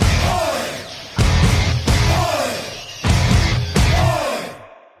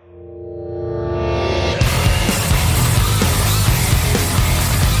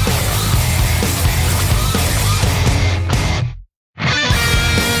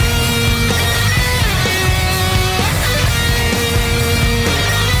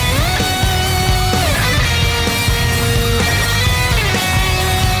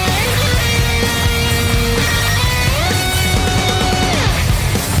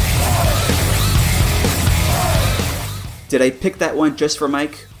 Did I pick that one just for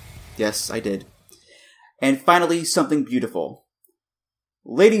Mike? Yes, I did. And finally, something beautiful.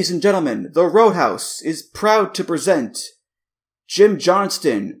 Ladies and gentlemen, the Roadhouse is proud to present Jim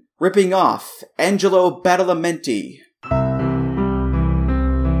Johnston ripping off Angelo Badalamenti.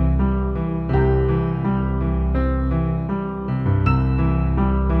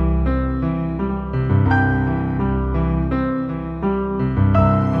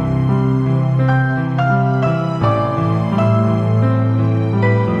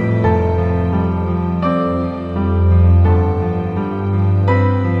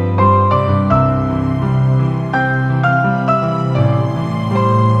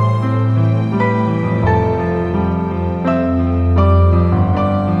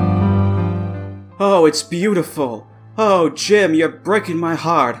 Oh, it's beautiful. Oh, Jim, you're breaking my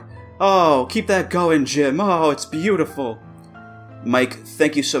heart. Oh, keep that going, Jim. Oh, it's beautiful. Mike,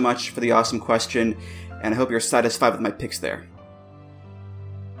 thank you so much for the awesome question, and I hope you're satisfied with my picks there.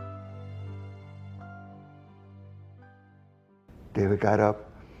 David got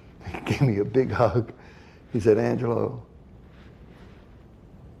up, he gave me a big hug. He said, Angelo,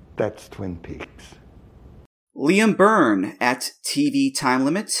 that's Twin Peaks. Liam Byrne at TV Time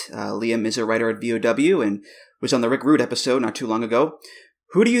Limit. Liam is a writer at VOW and was on the Rick Rude episode not too long ago.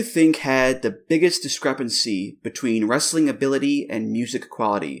 Who do you think had the biggest discrepancy between wrestling ability and music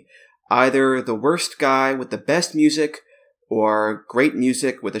quality? Either the worst guy with the best music or great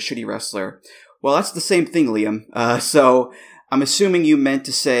music with a shitty wrestler? Well, that's the same thing, Liam. So I'm assuming you meant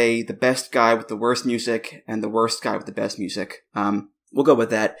to say the best guy with the worst music and the worst guy with the best music. We'll go with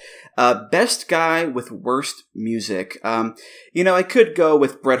that. Best guy with worst music. I could go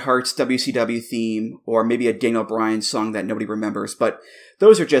with Bret Hart's WCW theme or maybe a Daniel Bryan song that nobody remembers, but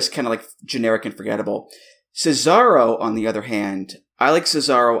those are just kind of like generic and forgettable. Cesaro, on the other hand, I like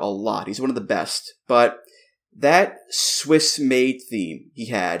Cesaro a lot. He's one of the best, but that Swiss-made theme he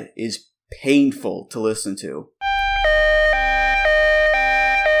had is painful to listen to.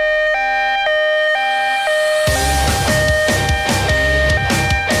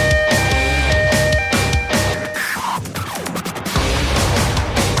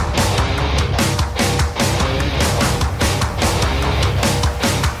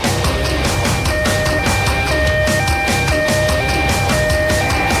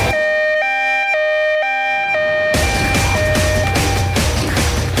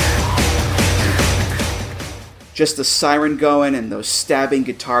 Just the siren going and those stabbing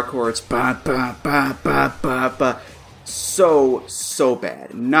guitar chords. Ba, ba, ba, ba, ba, ba. So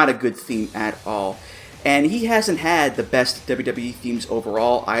bad. Not a good theme at all. And he hasn't had the best WWE themes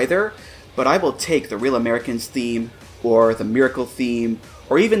overall either, but I will take the Real Americans theme, or the Miracle theme,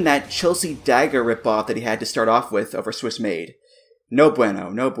 or even that Chelsea Dagger ripoff that he had to start off with over Swiss Made. No bueno,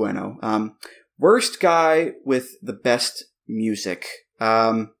 no bueno. Worst guy with the best music.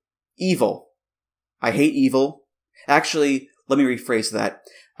 Evil. I hate Evil. Actually, let me rephrase that.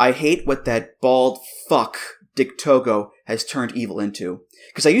 I hate what that bald fuck Dick Togo has turned Evil into.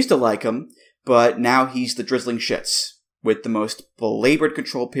 Because I used to like him, but now he's the drizzling shits, with the most belabored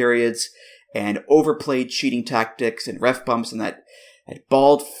control periods and overplayed cheating tactics and ref bumps and that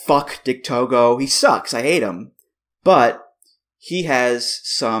bald fuck Dick Togo. He sucks. I hate him. But he has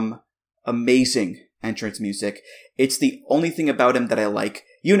some amazing entrance music. It's the only thing about him that I like.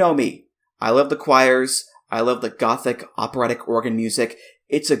 You know me. I love the choirs. I love the gothic operatic organ music.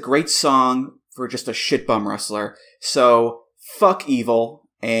 It's a great song for just a shitbum wrestler. So, fuck Evil,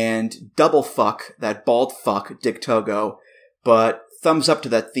 and double fuck that bald fuck, Dick Togo. But thumbs up to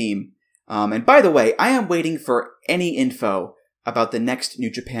that theme. And by the way, I am waiting for any info about the next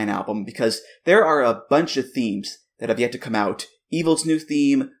New Japan album, because there are a bunch of themes that have yet to come out. Evil's new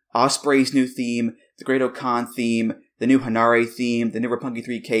theme, Ospreay's new theme, the Great Okan theme, the new Hanare theme, the new Roppongi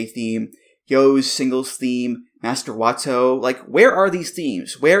 3K theme, Yo's singles theme, Master Wato. Like, where are these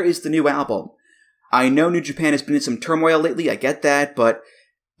themes? Where is the new album? I know New Japan has been in some turmoil lately, I get that, but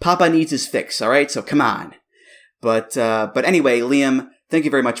Papa needs his fix, alright? So come on. But anyway, Liam, thank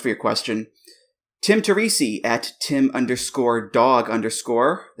you very much for your question. Tim Teresi at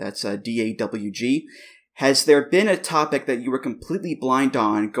Tim_dog_, that's DAWG. Has there been a topic that you were completely blind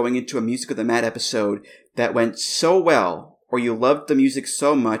on going into a Music of the Mat episode that went so well, or you loved the music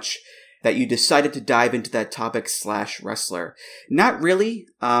so much that you decided to dive into that topic / wrestler? Not really.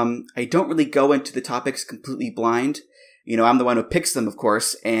 I don't really go into the topics completely blind. You know, I'm the one who picks them, of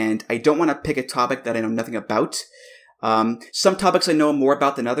course, and I don't want to pick a topic that I know nothing about. Some topics I know more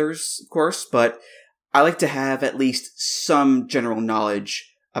about than others, of course, but I like to have at least some general knowledge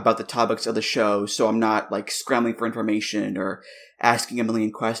about the topics of the show, so I'm not, like, scrambling for information or asking a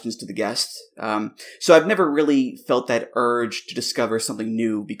million questions to the guest. So I've never really felt that urge to discover something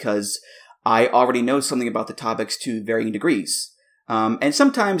new, because I already know something about the topics to varying degrees. And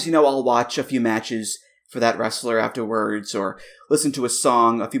sometimes, you know, I'll watch a few matches for that wrestler afterwards, or listen to a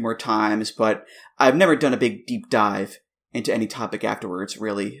song a few more times, but I've never done a big deep dive into any topic afterwards,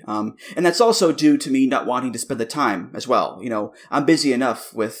 really. And that's also due to me not wanting to spend the time as well. You know, I'm busy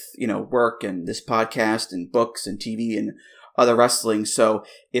enough with, you know, work and this podcast and books and TV and other wrestling, so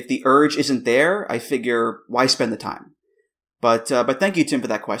if the urge isn't there, I figure, why spend the time? But thank you, Tim, for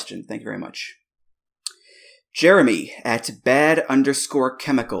that question. Thank you very much. Jeremy at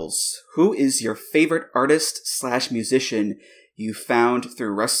bad_chemicals. Who is your favorite artist / musician you found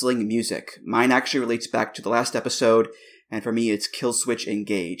through wrestling music? Mine actually relates back to the last episode, and for me, it's Killswitch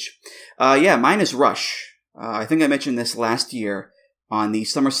Engage. Yeah, mine is Rush. I think I mentioned this last year on the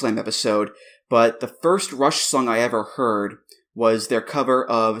SummerSlam episode, but the first Rush song I ever heard was their cover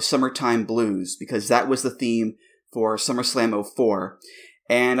of Summertime Blues, because that was the theme for SummerSlam 04.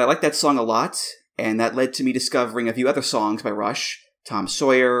 And I like that song a lot, and that led to me discovering a few other songs by Rush: Tom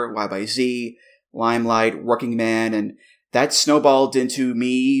Sawyer, Y/Z, Limelight, Working Man, and that snowballed into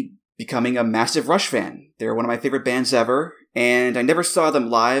me becoming a massive Rush fan. They're one of my favorite bands ever, and I never saw them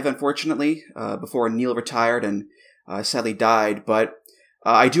live, unfortunately, before Neil retired and sadly died, but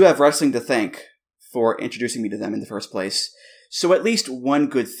I do have wrestling to thank for introducing me to them in the first place. So at least one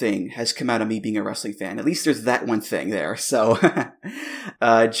good thing has come out of me being a wrestling fan. At least there's that one thing there. So,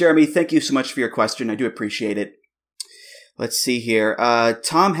 Jeremy, thank you so much for your question. I do appreciate it. Let's see here.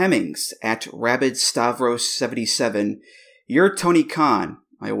 Tom Hemmings at RabidStavros77. You're Tony Khan.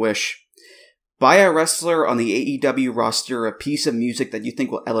 I wish. Buy a wrestler on the AEW roster a piece of music that you think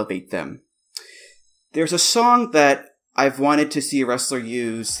will elevate them. There's a song that I've wanted to see a wrestler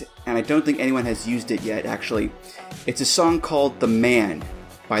use, and I don't think anyone has used it yet, actually. It's a song called The Man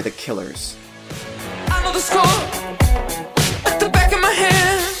by The Killers. I know the score at the back of my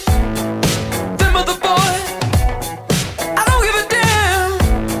hand. Them other boys, I don't give a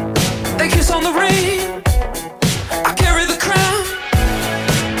damn. They kiss on the ring, I carry the crown.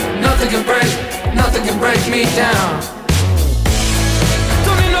 Nothing can break me down.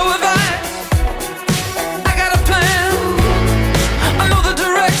 Don't need no advice, I got a plan. I know the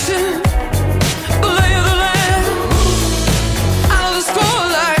direction, the lay of the land. I know the score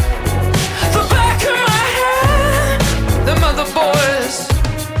like the back of my hand. Them other boys,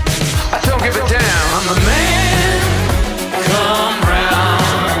 I don't give a damn. I'm the man, come round.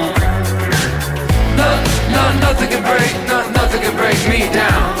 Nothing can break me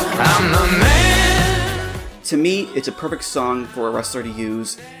down. I'm the man. To me, it's a perfect song for a wrestler to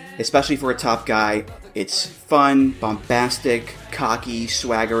use, especially for a top guy. It's fun, bombastic, cocky,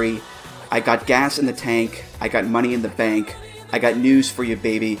 swaggery. I got gas in the tank. I got money in the bank. I got news for you,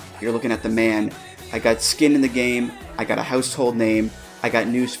 baby. You're looking at the man. I got skin in the game. I got a household name. I got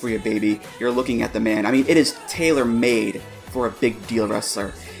news for you, baby. You're looking at the man. I mean, it is tailor-made for a big deal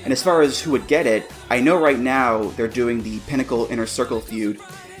wrestler. And as far as who would get it, I know right now they're doing the Pinnacle Inner Circle feud,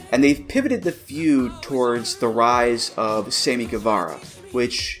 and they've pivoted the feud towards the rise of Sammy Guevara,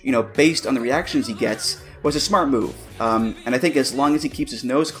 which, you know, based on the reactions he gets, was a smart move. And I think as long as he keeps his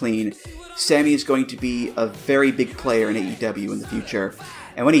nose clean, Sammy is going to be a very big player in AEW in the future.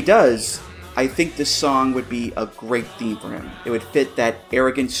 And when he does, I think this song would be a great theme for him. It would fit that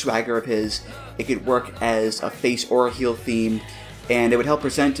arrogant swagger of his. It could work as a face or a heel theme, and it would help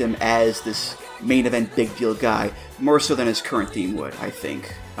present him as this main event big deal guy, more so than his current theme would, I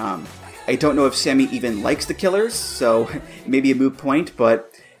think. I don't know if Sammy even likes the Killers, so maybe a moot point,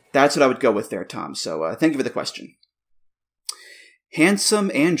 but that's what I would go with there, Tom. So thank you for the question. Handsome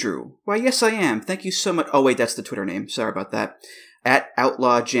Andrew. Why, yes, I am. Thank you so much. Oh, wait, that's the Twitter name. Sorry about that. At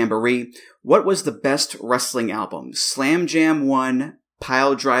Outlaw Jamboree. What was the best wrestling album? Slam Jam 1,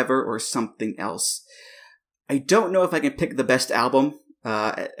 Pile Driver, or something else? I don't know if I can pick the best album,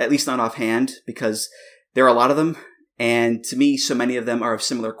 at least not offhand, because there are a lot of them. And to me, so many of them are of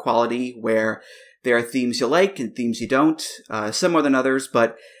similar quality, where there are themes you like and themes you don't, some more than others,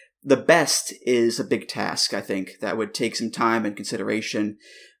 but the best is a big task, I think, that would take some time and consideration.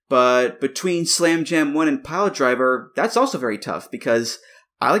 But between Slam Jam 1 and Pile Driver, that's also very tough, because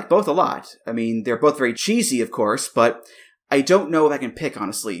I like both a lot. I mean, they're both very cheesy, of course, but I don't know if I can pick,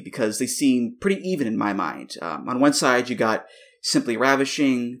 honestly, because they seem pretty even in my mind. On one side, you got Simply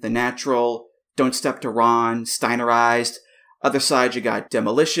Ravishing, The Natural, Don't Step to Ron, Steinerized. Other side, you got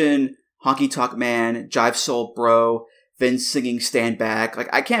Demolition, Honky Tonk Man, Jive Soul Bro, Vince singing Stand Back. Like,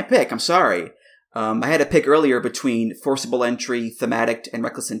 I can't pick, I'm sorry. I had to pick earlier between Forcible Entry, Thematic, and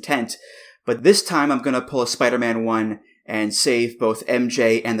Reckless Intent, but this time I'm going to pull a Spider-Man 1 and save both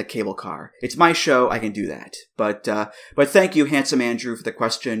MJ and the cable car. It's my show, I can do that. But thank you, Handsome Andrew, for the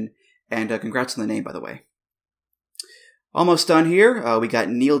question, and congrats on the name, by the way. Almost done here. We got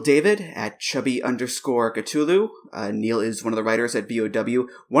Neil David at chubby_Cthulhu. Neil is one of the writers at VOW.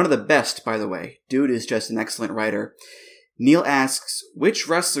 One of the best, by the way. Dude is just an excellent writer. Neil asks, which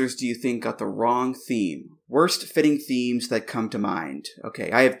wrestlers do you think got the wrong theme? Worst fitting themes that come to mind.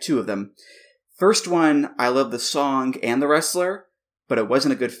 Okay, I have two of them. First one, I love the song and the wrestler, but it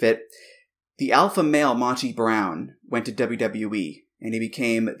wasn't a good fit. The alpha male Monty Brown went to WWE, and he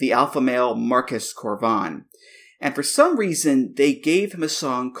became the alpha male Marcus Corvan. And for some reason, they gave him a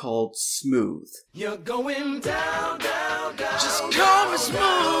song called Smooth. You're going down, down, down. Just call me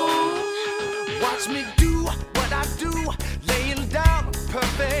smooth. Watch me do what I do. Laying down a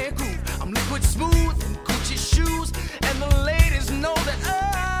perfect groove. I'm liquid smooth in Gucci shoes. And the ladies know that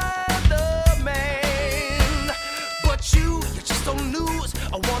I'm the man. But you just don't lose.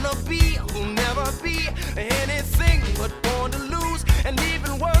 I wanna be who'll never be anything but born to lose. And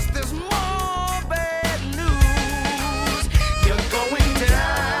even worse, there's more bad news. You're going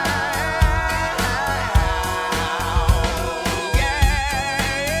down.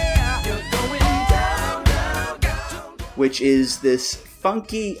 Yeah. You're going down, down, down. Which is this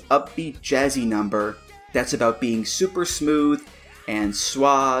funky, upbeat, jazzy number that's about being super smooth and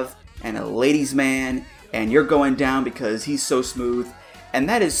suave and a ladies' man, and you're going down because he's so smooth. And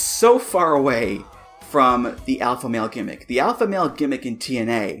that is so far away from the alpha male gimmick. The alpha male gimmick in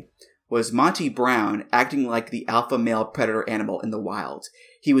TNA was Monty Brown acting like the alpha male predator animal in the wild.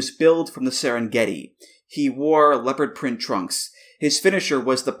 He was billed from the Serengeti. He wore leopard print trunks. His finisher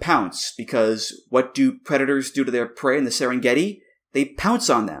was the pounce, because what do predators do to their prey in the Serengeti? They pounce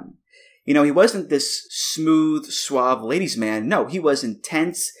on them. You know, he wasn't this smooth, suave ladies' man. No, he was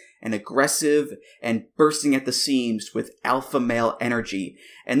intense and aggressive and bursting at the seams with alpha male energy.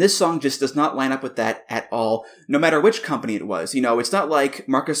 And this song just does not line up with that at all, no matter which company it was. You know, it's not like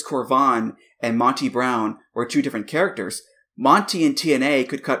Marcus Corvan and Monty Brown were two different characters. Monty in TNA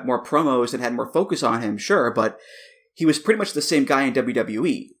could cut more promos and had more focus on him, sure, but he was pretty much the same guy in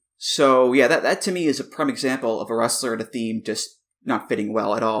WWE. So yeah, that to me is a prime example of a wrestler and a theme just not fitting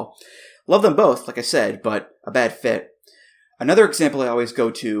well at all. Love them both, like I said, but a bad fit. Another example I always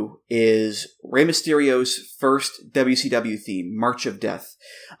go to is Rey Mysterio's first WCW theme, March of Death.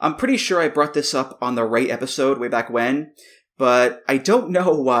 I'm pretty sure I brought this up on the Rey episode way back when, but I don't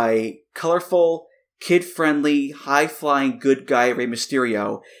know why colorful, kid-friendly, high-flying good guy Rey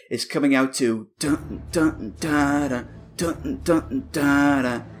Mysterio is coming out to dun dun da da dun dun da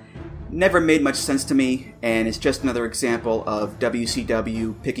da. Never made much sense to me, and it's just another example of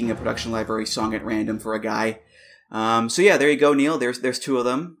WCW picking a production library song at random for a guy. So yeah, there you go, Neil. There's two of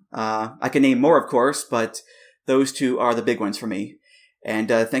them. I can name more, of course, but those two are the big ones for me. And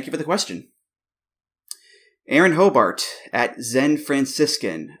thank you for the question. Aaron Hobart at Zen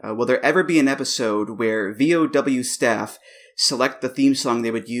Franciscan. Will there ever be an episode where VOW staff select the theme song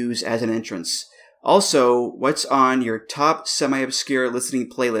they would use as an entrance? Also, what's on your top semi-obscure listening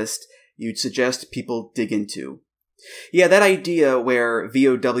playlist you'd suggest people dig into? Yeah, that idea where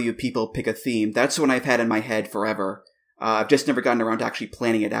VOW people pick a theme, that's one I've had in my head forever. I've just never gotten around to actually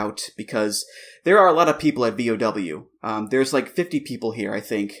planning it out because there are a lot of people at VOW. There's like 50 people here, I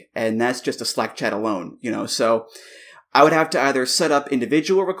think, and that's just a Slack chat alone, so I would have to either set up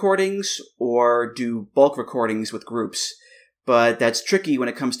individual recordings or do bulk recordings with groups. But that's tricky when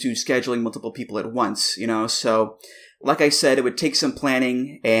it comes to scheduling multiple people at once, so like I said, it would take some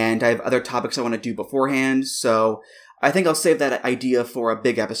planning, and I have other topics I want to do beforehand, so I think I'll save that idea for a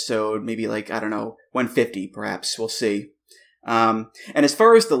big episode, maybe 150 perhaps, we'll see. And as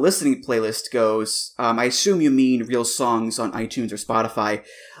far as the listening playlist goes, I assume you mean real songs on iTunes or Spotify.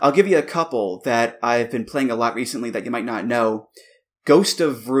 I'll give you a couple that I've been playing a lot recently that you might not know. Ghost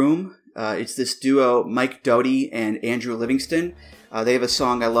of Vroom. It's this duo, Mike Doughty and Andrew Livingston. They have a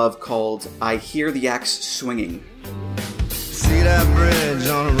song I love called I Hear the Axe Swinging. See that bridge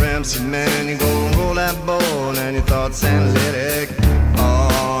on a Ramsey man, you gon' roll that ball and your thoughts analytic.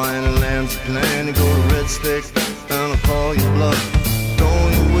 Oh, and it lands a plan, you go to Red Stick, and I'll call you bluff.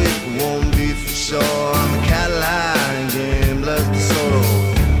 Don't you weak, won't be for sure. I'm a Catalan game, bless the soul.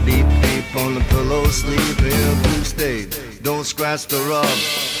 Deep, deep on the pillow, sleep in a blue state. Don't scratch the rub.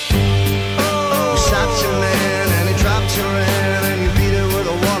 Oh, you shot your man and he dropped your hand and you beat it with a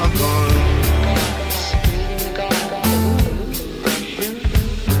water gun.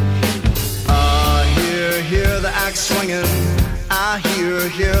 I hear the axe swinging. I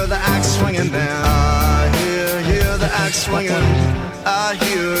hear the axe swinging down. I hear the axe swinging. I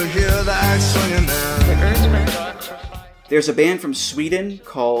hear the axe swinging down. There's a band from Sweden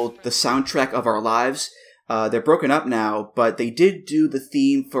called The Soundtrack of Our Lives. They're broken up now, but they did do the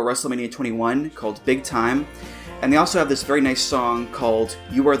theme for WrestleMania 21 called Big Time. And they also have this very nice song called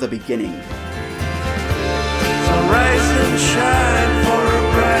You Are the Beginning. So rise and shine for a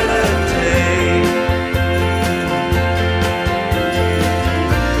brighter day.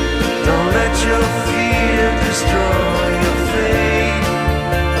 Don't let your fear destroy your faith.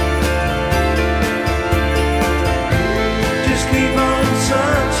 Just keep on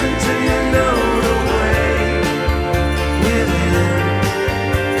searching till you know the way within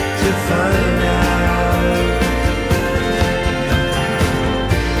to find out.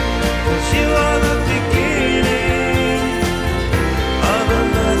 'Cause you are the beginning of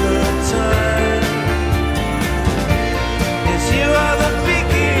another time. Yes, you are the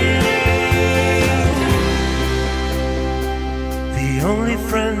beginning, the only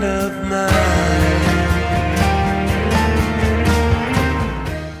friend of mine.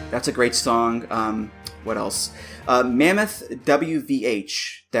 That's a great song. What else? Mammoth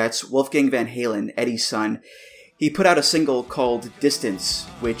WVH. That's Wolfgang Van Halen, Eddie's son. He put out a single called Distance,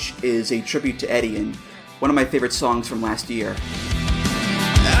 which is a tribute to Eddie and one of my favorite songs from last year.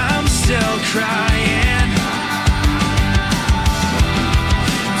 I'm still crying.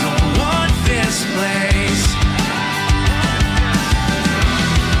 Don't want this place.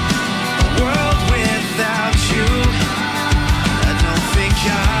 A world without you. I don't think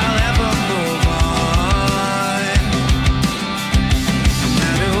I'll ever move on. No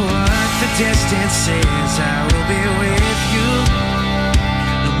matter what the distance is, I will be with you.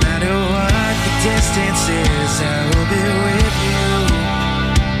 No matter what the distance is, I will be with you.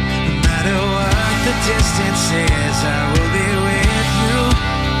 No matter what the distance is, I will be with you.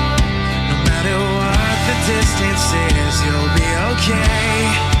 No matter what the distance is, you'll be okay.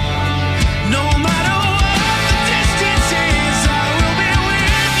 No matter what the distance is, I will be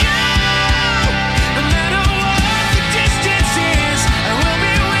with you. No matter what the distance is, I will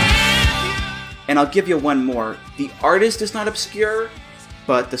be with you. And I'll give you one more. The artist is not obscure,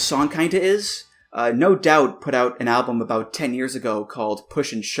 but the song kinda is. No Doubt put out an album about 10 years ago called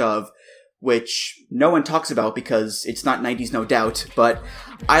Push and Shove, which no one talks about because it's not 90s No Doubt, but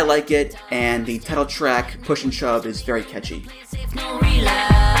I like it, and the title track, Push and Shove, is very catchy. No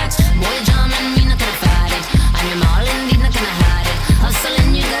relax, boy John and me not gonna fight it. I'm your Marlin, indeed not gonna hide it.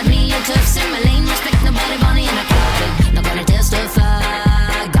 Hustling, you got me, your tufts in my lane. Respect nobody, Bonnie and I got it. Not gonna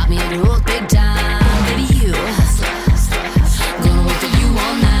testify, got me on the road big time. Baby, you gonna work for you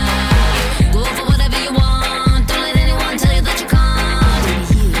all night. Go for whatever you want, don't let anyone tell you that you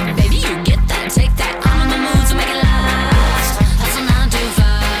can't. Baby, you get that, take that. I'm on the move to make it last. Hustle 9 to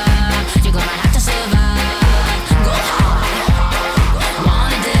 5, you're gonna have to survive. Go hard,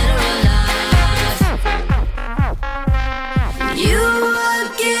 wanna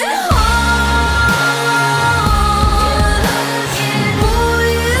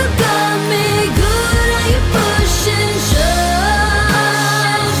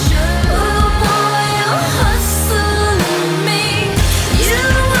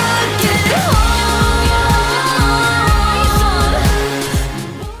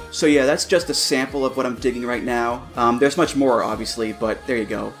So yeah, that's just a sample of what I'm digging right now. There's much more, obviously, but there you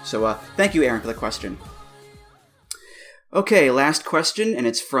go. So thank you, Aaron, for the question. Okay, last question, and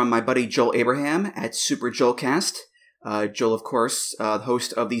it's from my buddy Joel Abraham at Super Joelcast. Joel, of course, the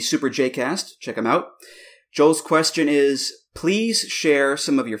host of the Super J-Cast. Check him out. Joel's question is, please share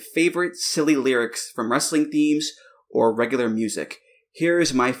some of your favorite silly lyrics from wrestling themes or regular music.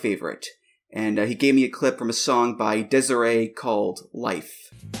 Here's my favorite. And he gave me a clip from a song by Desiree called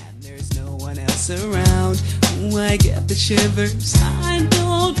Life. And there's no one else around. Ooh, I get the shivers. I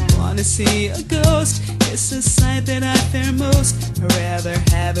don't want to see a ghost. It's a sight that I fear most. I'd rather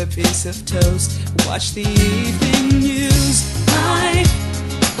have a piece of toast. Watch the evening news. Life,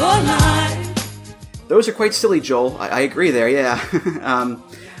 oh life. Those are quite silly, Joel. I agree there, yeah.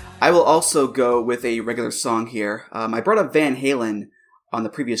 I will also go with a regular song here. I brought up Van Halen on the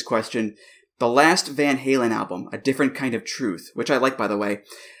previous question. The last Van Halen album, A Different Kind of Truth, which I like, by the way.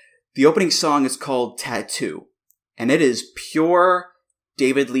 The opening song is called Tattoo, and it is pure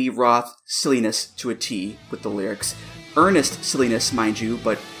David Lee Roth silliness to a T with the lyrics. Earnest silliness, mind you,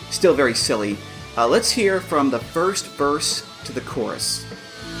 but still very silly. Let's hear from the first verse to the chorus.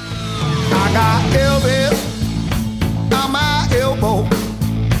 I got Elvis on my elbow.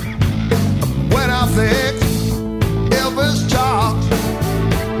 When I think Elvis talks,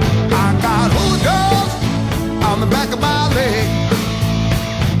 I got hooligans on the back of my leg.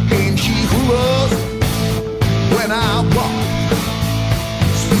 Ain't she hoolas when I walk?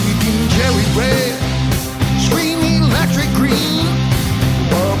 Speaking cherry red, screaming electric green,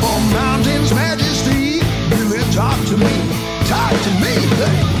 Purple Mountain's majesty, really talk to me, babe.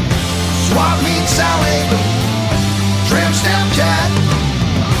 Swap meet Sally, tramp stamp cat,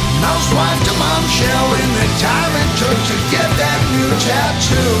 housewife to Mom Shell in the time it took to get that new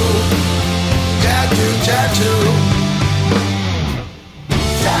tattoo. Tattoo. Tattoo.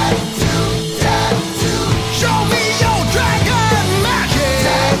 Show me your dragon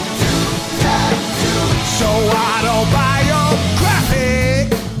magic. Tattoo. So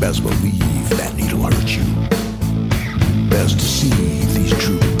autobiographic. Best believe that needle hurt you. Best to see these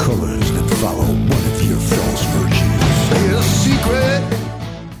true colors and follow one of your false virtues. Here's a secret.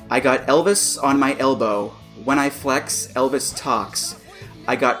 I got Elvis on my elbow. When I flex, Elvis talks.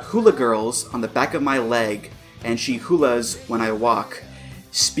 I got hula girls on the back of my leg, and she hulas when I walk.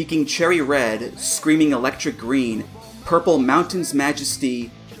 Speaking cherry red, screaming electric green, Purple Mountain's majesty,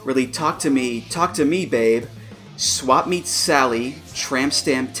 really talk to me, babe. Swap meet Sally, tramp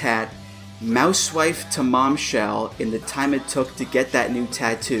stamp tat, mousewife to Mom Shell in the time it took to get that new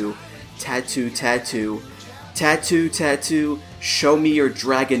tattoo. Tattoo. Show me your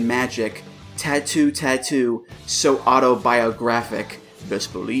dragon magic. Tattoo. So autobiographic.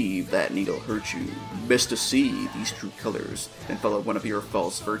 Best believe that needle hurt you. Best to see these true colors and follow one of your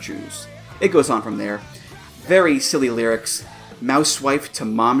false virtues. It goes on from there. Very silly lyrics. Mousewife to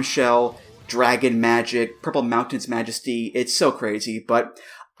Mom Shell, dragon magic, Purple Mountain's majesty. It's so crazy, but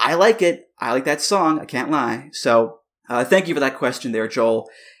I like it. I like that song. I can't lie. So thank you for that question there, Joel.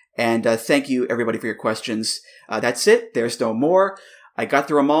 And thank you, everybody, for your questions. That's it. There's no more. I got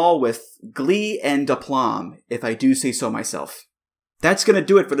through them all with glee and aplomb, if I do say so myself. That's going to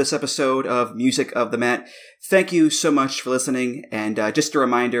do it for this episode of Music of the Mat. Thank you so much for listening. And just a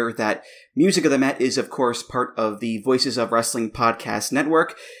reminder that Music of the Mat is, of course, part of the Voices of Wrestling podcast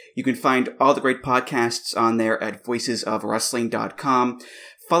network. You can find all the great podcasts on there at voicesofwrestling.com.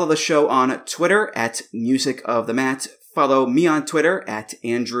 Follow the show on Twitter at Music of the Mat. Follow me on Twitter at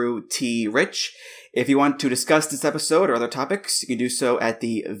Andrew T. Rich. If you want to discuss this episode or other topics, you can do so at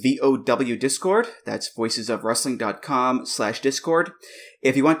the VOW Discord. That's voicesofwrestling.com/Discord.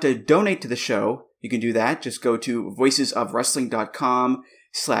 If you want to donate to the show, you can do that. Just go to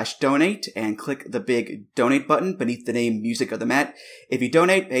voicesofwrestling.com/donate and click the big donate button beneath the name Music of the Mat. If you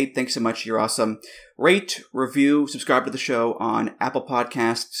donate, hey, thanks so much. You're awesome. Rate, review, subscribe to the show on Apple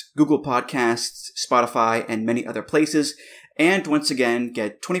Podcasts, Google Podcasts, Spotify, and many other places. And once again,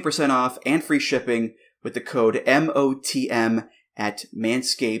 get 20% off and free shipping with the code MOTM at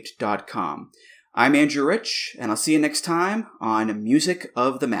manscaped.com. I'm Andrew Rich, and I'll see you next time on Music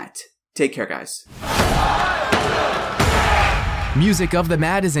of the Mat. Take care, guys. Music of the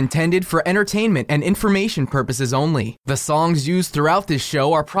Mat is intended for entertainment and information purposes only. The songs used throughout this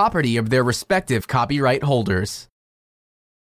show are property of their respective copyright holders.